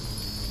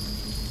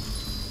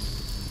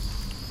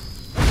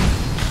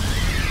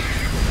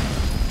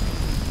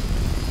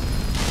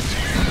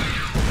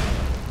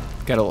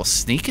 Got a little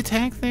sneak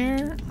attack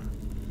there?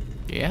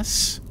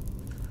 Yes.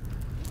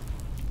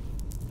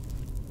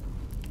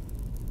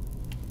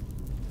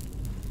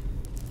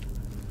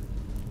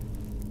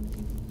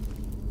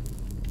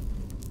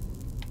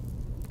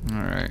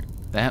 Alright.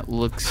 That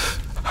looks...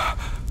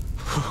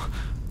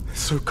 It's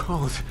so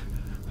cold.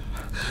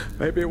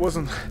 Maybe it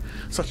wasn't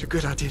such a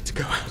good idea to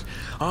go out.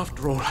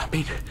 After all, I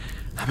mean,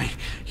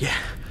 yeah.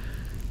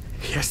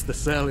 Yes, the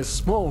cell is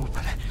small,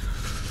 but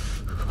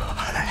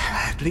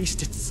at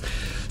least it's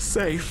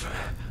safe.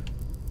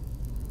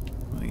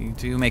 Well, you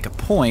do make a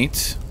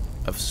point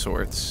of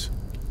sorts.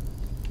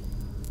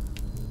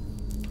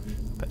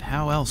 But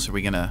how else are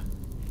we gonna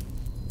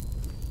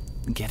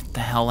get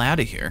the hell out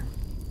of here?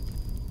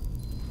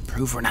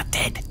 Prove we're not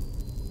dead.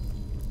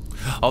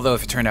 Although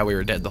if it turned out we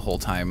were dead the whole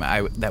time,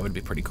 that would be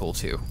pretty cool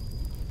too.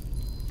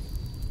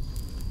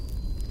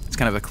 It's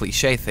kind of a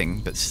cliche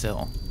thing, but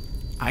still,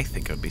 I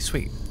think it would be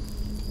sweet.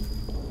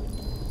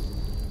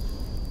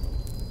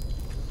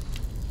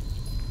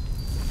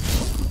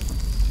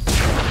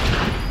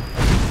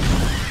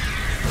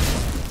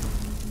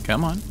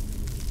 Come on.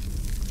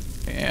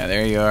 Yeah,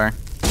 there you are.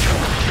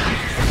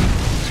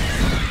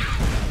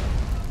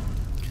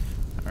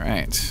 All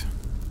right.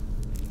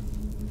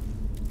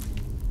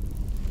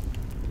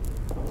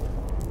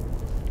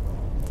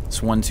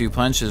 This 1-2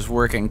 punch is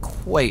working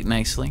quite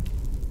nicely.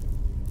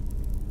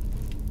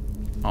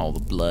 All the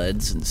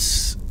bloods and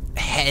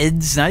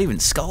heads, not even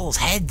skulls,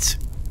 heads.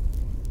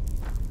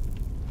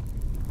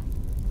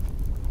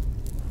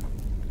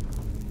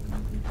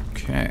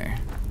 Okay.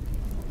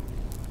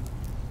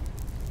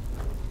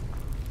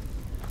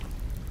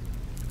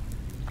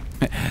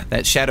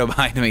 That shadow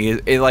behind me,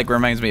 it like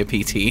reminds me of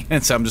PT.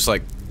 And so I'm just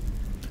like,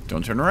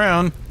 don't turn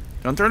around.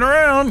 Don't turn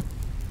around.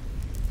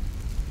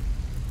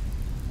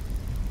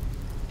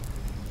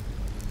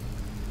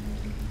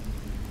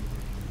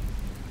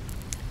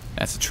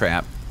 That's a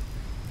trap.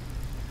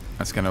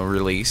 That's gonna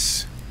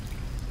release.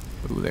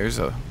 Ooh, there's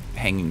a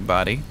hanging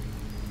body.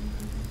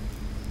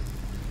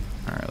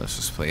 Alright, let's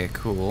just play it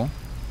cool.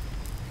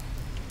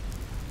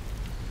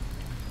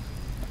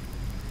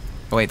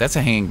 Oh wait, that's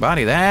a hanging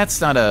body. That's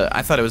not a...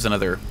 I thought it was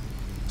another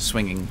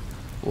swinging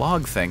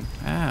log thing.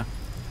 Ah,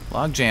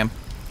 log jam.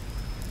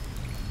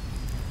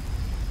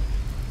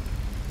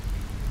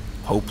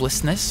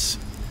 Hopelessness.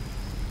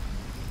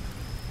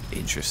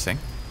 Interesting.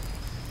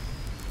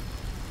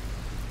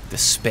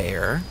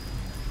 Despair.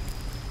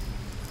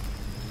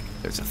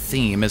 There's a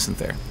theme, isn't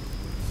there?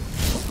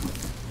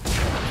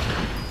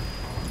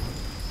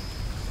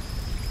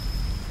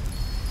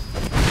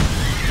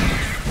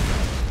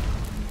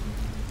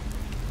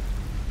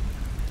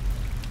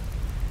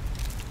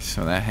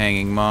 So that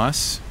hanging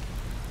moss.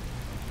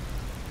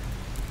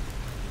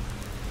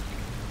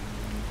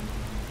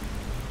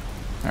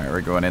 Alright,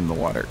 we're going in the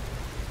water.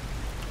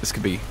 This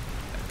could be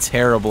a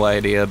terrible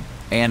idea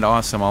and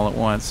awesome all at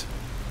once.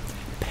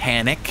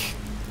 Panic.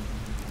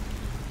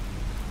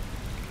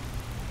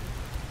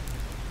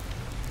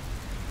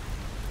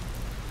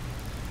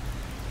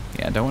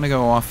 Yeah, I don't want to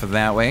go off of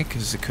that way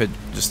because it could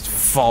just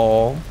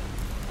fall.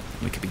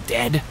 We could be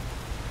dead.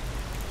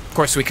 Of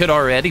course, we could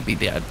already be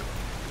dead.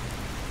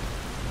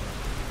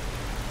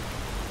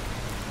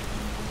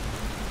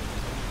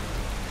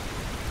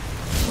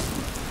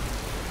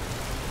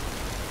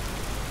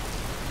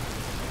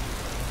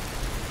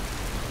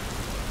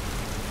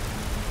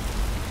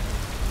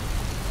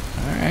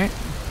 Alright.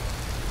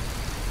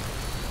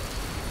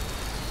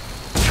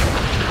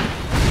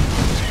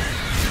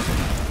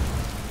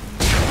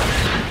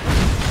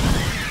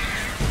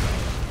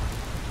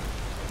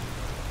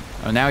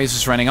 Oh, now he's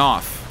just running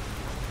off.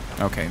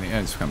 Okay,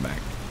 let's come back.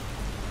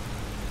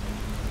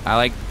 I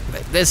like...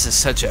 This is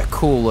such a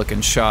cool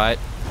looking shot.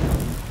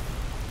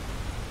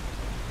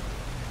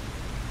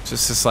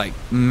 Just this, like,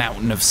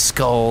 mountain of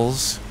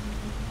skulls.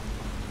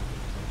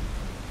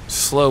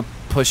 Slow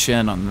push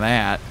in on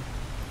that.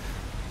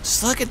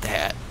 Just look at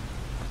that.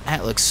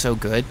 That looks so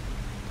good.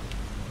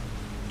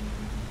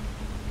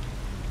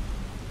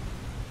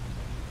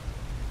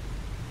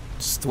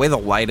 Just the way the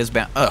light is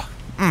bound. Ugh.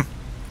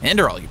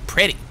 Enderal, you're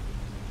pretty.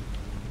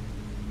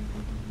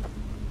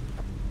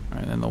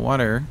 Alright, then the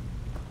water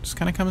just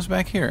kind of comes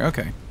back here.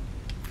 Okay.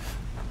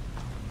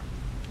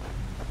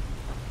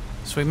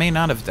 So we may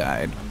not have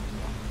died.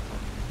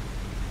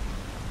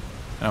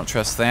 I don't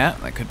trust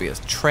that. That could be a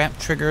trap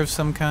trigger of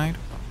some kind.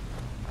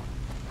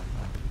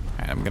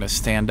 Alright, I'm gonna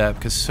stand up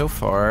because so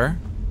far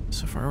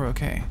we're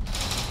okay.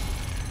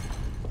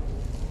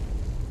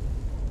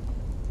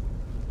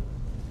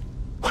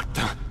 What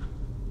the?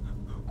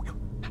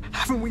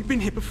 Haven't we been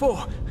here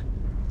before?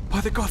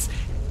 By the gods,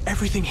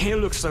 everything here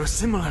looks so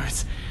similar.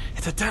 It's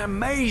a damn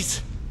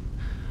maze.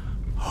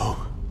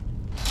 Oh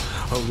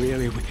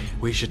really?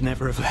 We should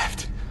never have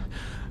left.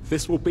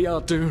 This will be our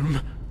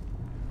doom.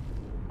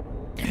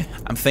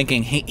 I'm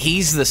thinking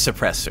he's the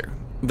suppressor.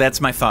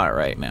 That's my thought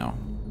right now.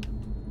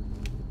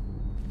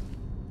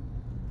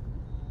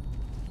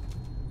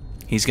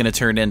 He's gonna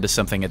turn into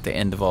something at the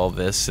end of all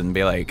this and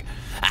be like,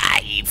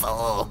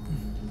 evil.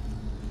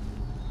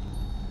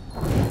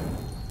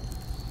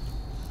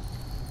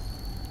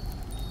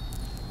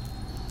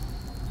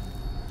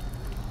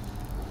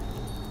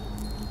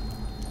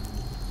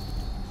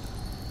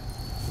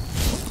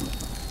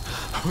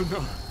 Oh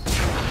no.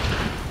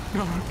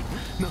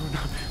 No.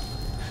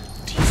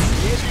 Do you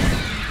see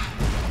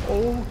it?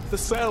 All the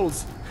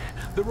cells.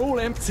 They're all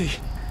empty.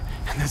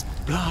 And there's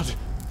blood.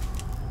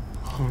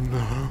 Oh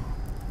no.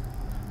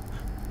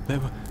 There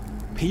were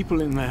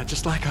people in there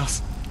just like us.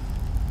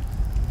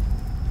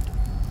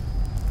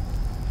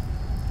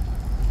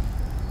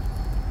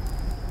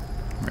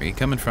 Where are you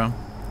coming from?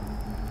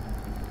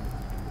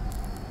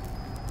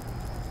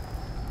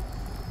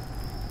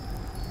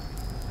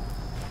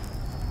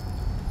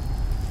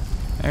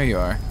 There you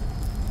are.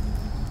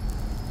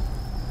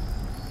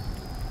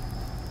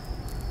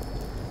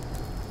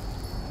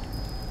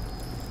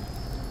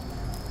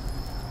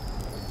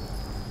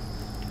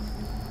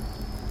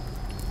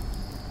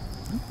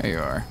 There you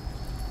are.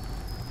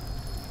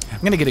 I'm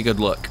gonna get a good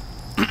look.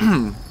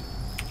 Oh.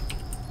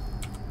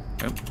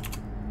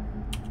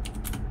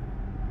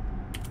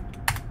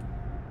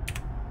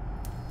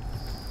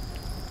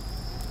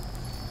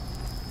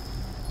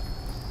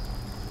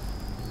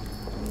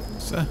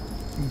 It's a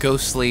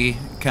ghostly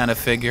kind of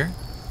figure.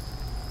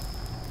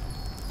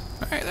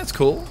 Alright, that's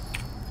cool.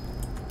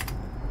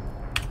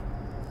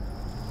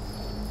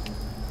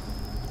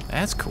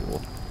 That's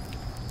cool.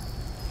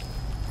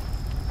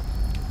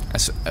 I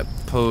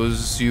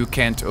suppose you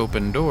can't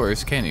open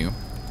doors, can you?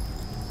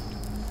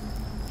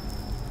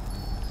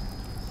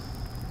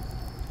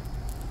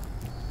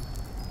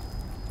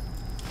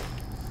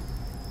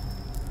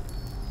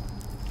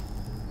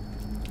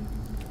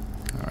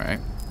 Alright.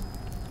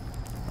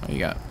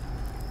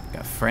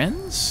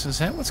 friends? Is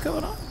that what's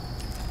going on?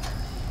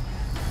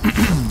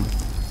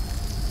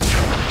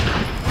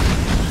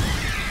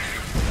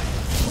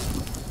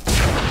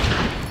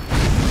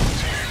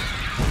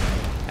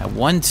 At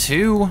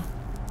 1-2.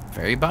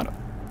 Very bottom.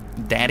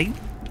 Daddy?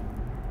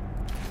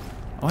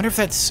 I wonder if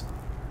that's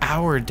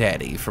our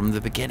daddy from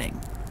the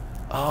beginning.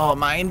 Oh,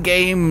 mind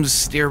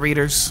games, dear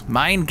readers.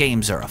 Mind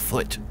games are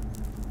afoot.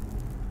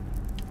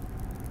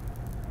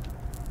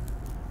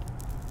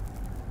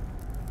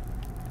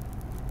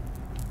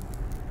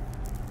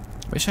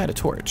 Wish I had a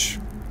torch.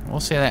 We'll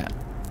say that.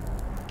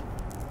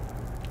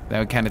 That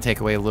would kind of take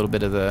away a little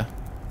bit of the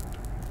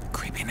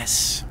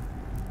creepiness.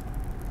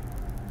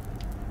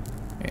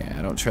 Yeah,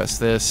 I don't trust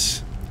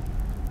this.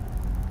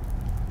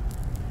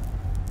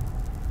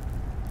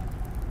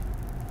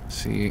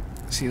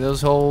 See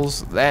those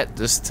holes? That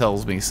just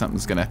tells me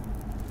something's gonna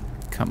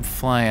come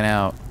flying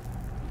out.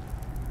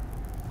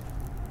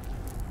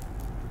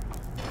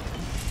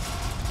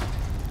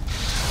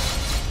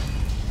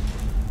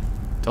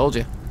 Told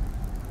you.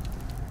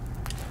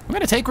 I'm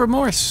gonna take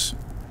remorse,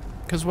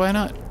 because why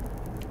not?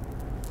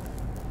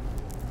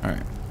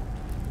 Alright.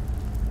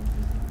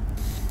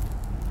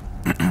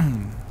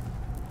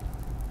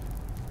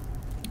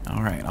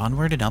 Alright,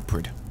 onward and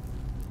upward.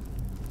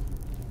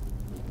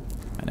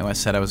 I know I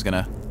said I was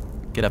gonna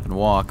get up and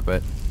walk,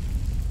 but...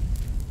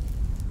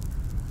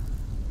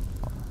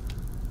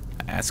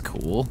 That's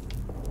cool.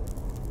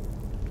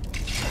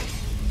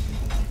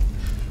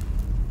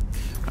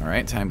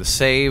 Alright, time to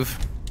save.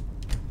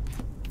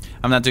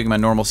 I'm not doing my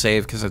normal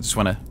save because I just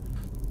want to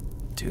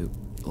do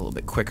a little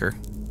bit quicker.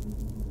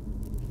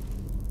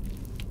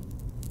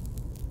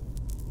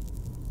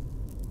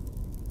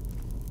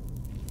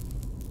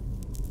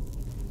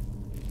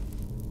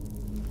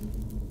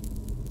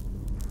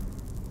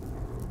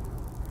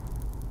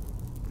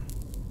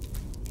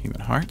 Human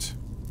heart.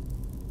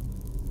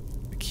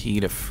 The key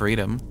to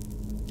freedom.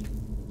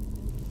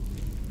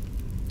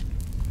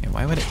 Yeah,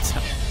 why would it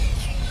tell?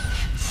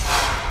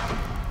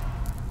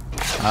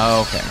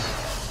 Oh, okay.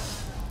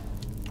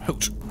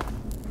 Hooch.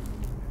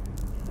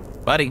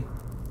 Buddy.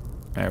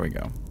 There we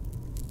go.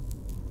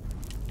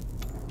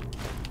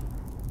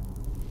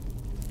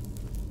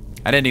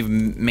 I didn't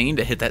even mean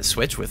to hit that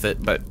switch with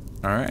it, but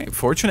alright.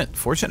 Fortunate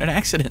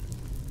accident.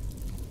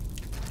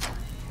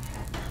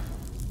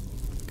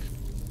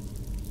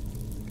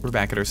 We're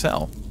back at our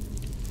cell.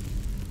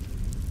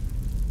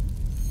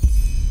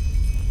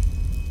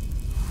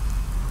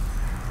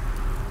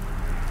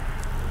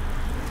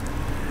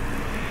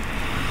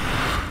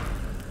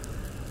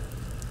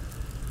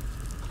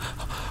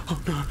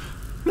 Oh no,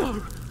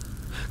 no!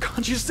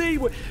 Can't you see?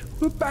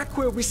 We're back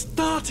where we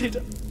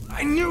started.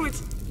 I knew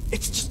it's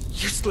just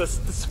useless.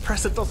 The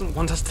suppressor doesn't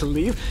want us to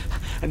leave,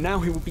 and now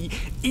he will be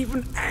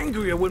even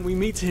angrier when we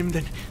meet him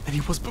than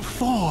he was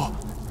before.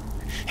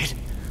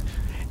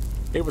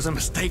 It was a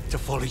mistake to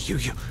follow you.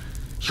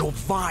 You're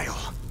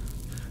vile.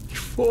 You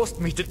forced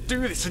me to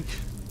do this, and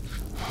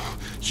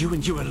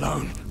you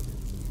alone.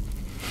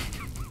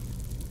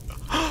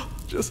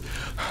 Just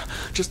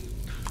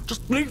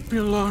leave me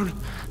alone.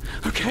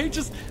 Okay,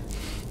 just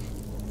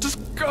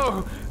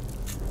go.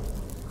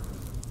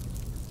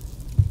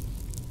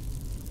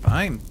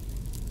 Fine.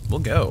 We'll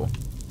go.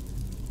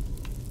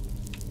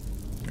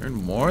 You're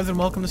more than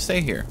welcome to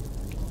stay here.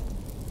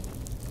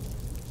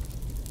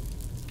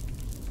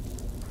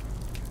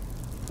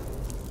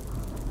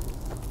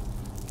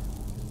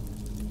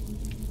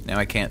 Now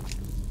I can't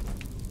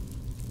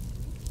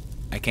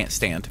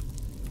stand.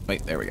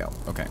 Wait, there we go.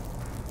 Okay.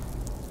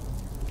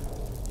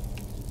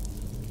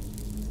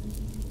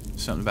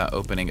 Something about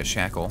opening a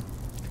shackle.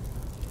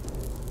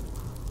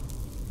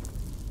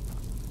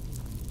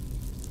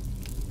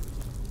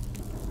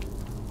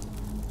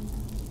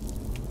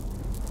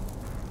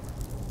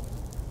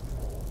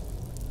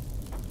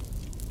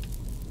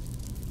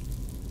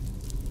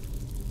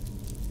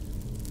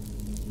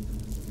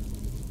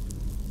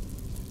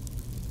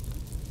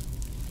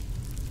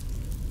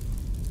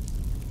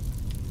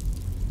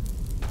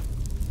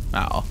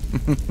 Oh.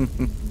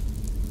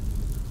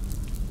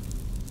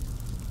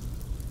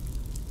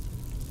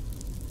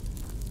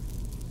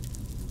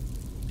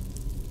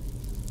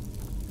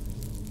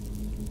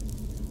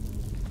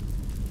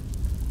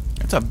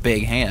 That's a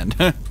big hand.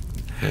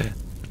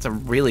 That's a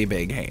really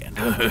big hand.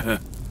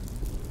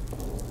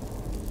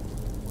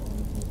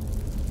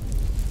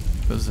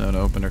 Does that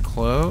open or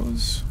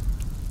close?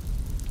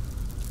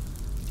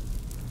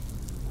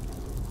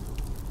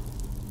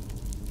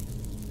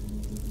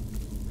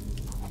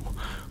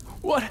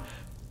 What?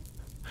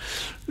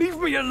 Leave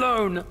me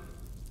alone!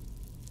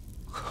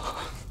 The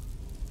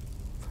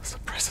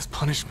suppressor's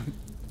punishment.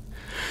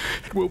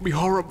 It will be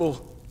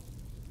horrible.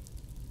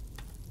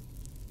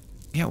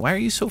 Yeah, why are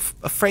you so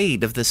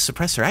afraid of this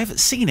suppressor? I haven't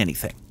seen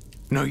anything.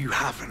 No, you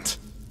haven't.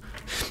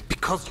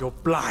 Because you're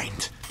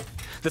blind.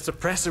 The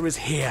suppressor is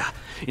here,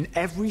 in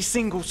every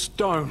single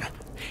stone,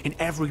 in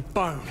every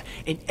bone,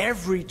 in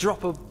every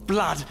drop of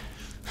blood,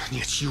 and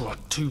yet you are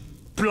too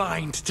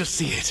blind to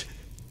see it.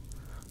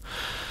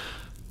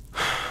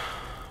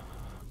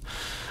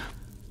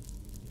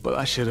 But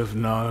I should have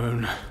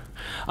known.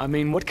 I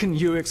mean, what can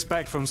you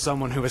expect from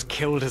someone who has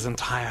killed his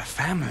entire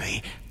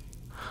family?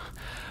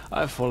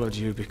 I followed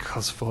you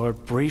because for a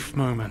brief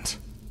moment,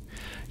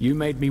 you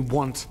made me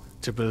want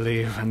to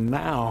believe, and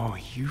now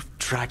you've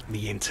dragged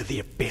me into the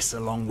abyss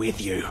along with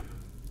you.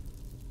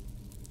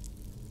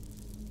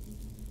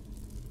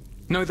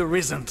 No, there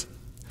isn't.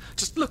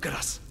 Just look at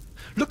us.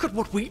 Look at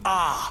what we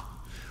are.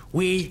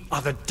 We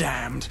are the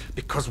damned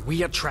because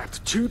we are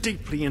trapped too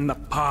deeply in the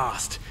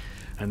past.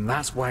 And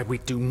that's why we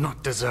do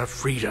not deserve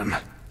freedom.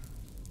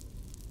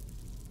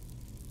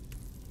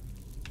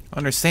 I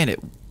understand it.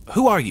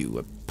 Who are you?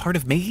 A part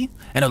of me?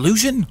 An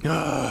illusion?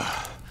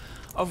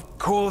 Of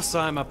course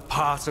I'm a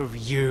part of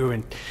you,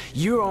 and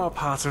you are a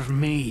part of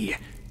me.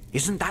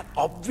 Isn't that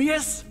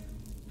obvious?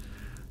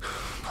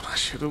 But I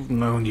should have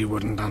known you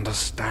wouldn't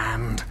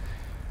understand.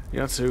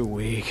 You're too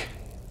weak.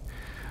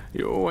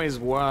 You always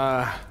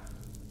were.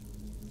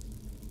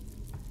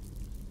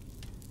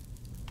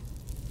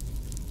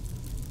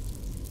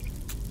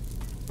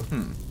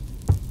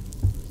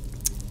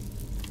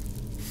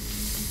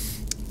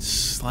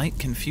 Slight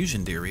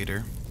confusion, dear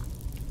reader.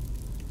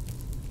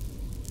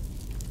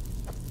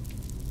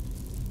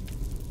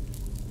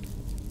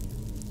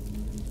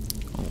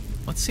 Oh,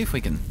 let's see if we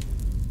can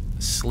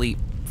sleep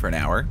for an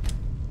hour.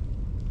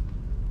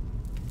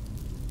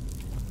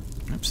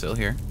 I'm still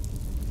here.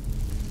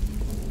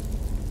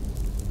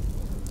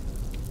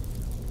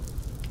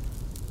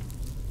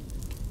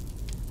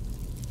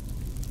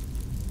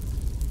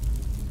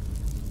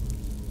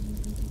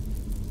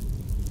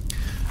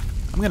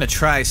 I'm gonna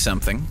try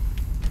something.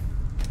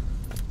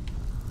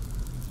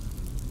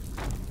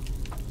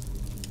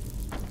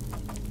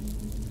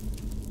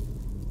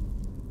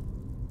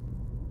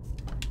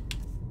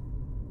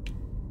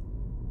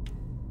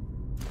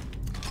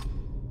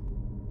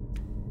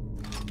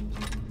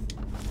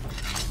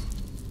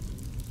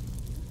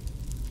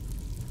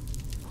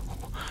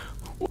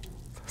 The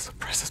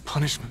suppressor's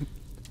punishment.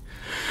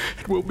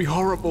 It will be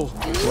horrible.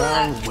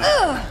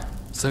 Well.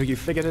 So you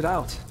figured it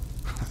out?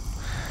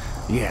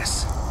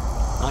 Yes.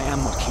 I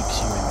am what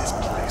keeps you in this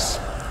place.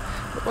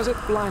 But was it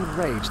blind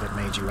rage that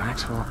made you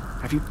act, or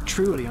have you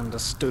truly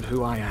understood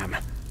who I am?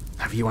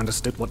 Have you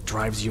understood what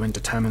drives you and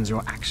determines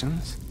your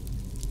actions?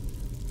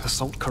 The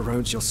salt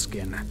corrodes your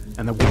skin,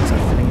 and the water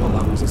filling your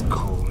lungs is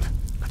cold.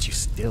 But you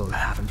still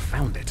haven't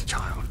found it,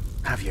 child,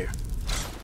 have you?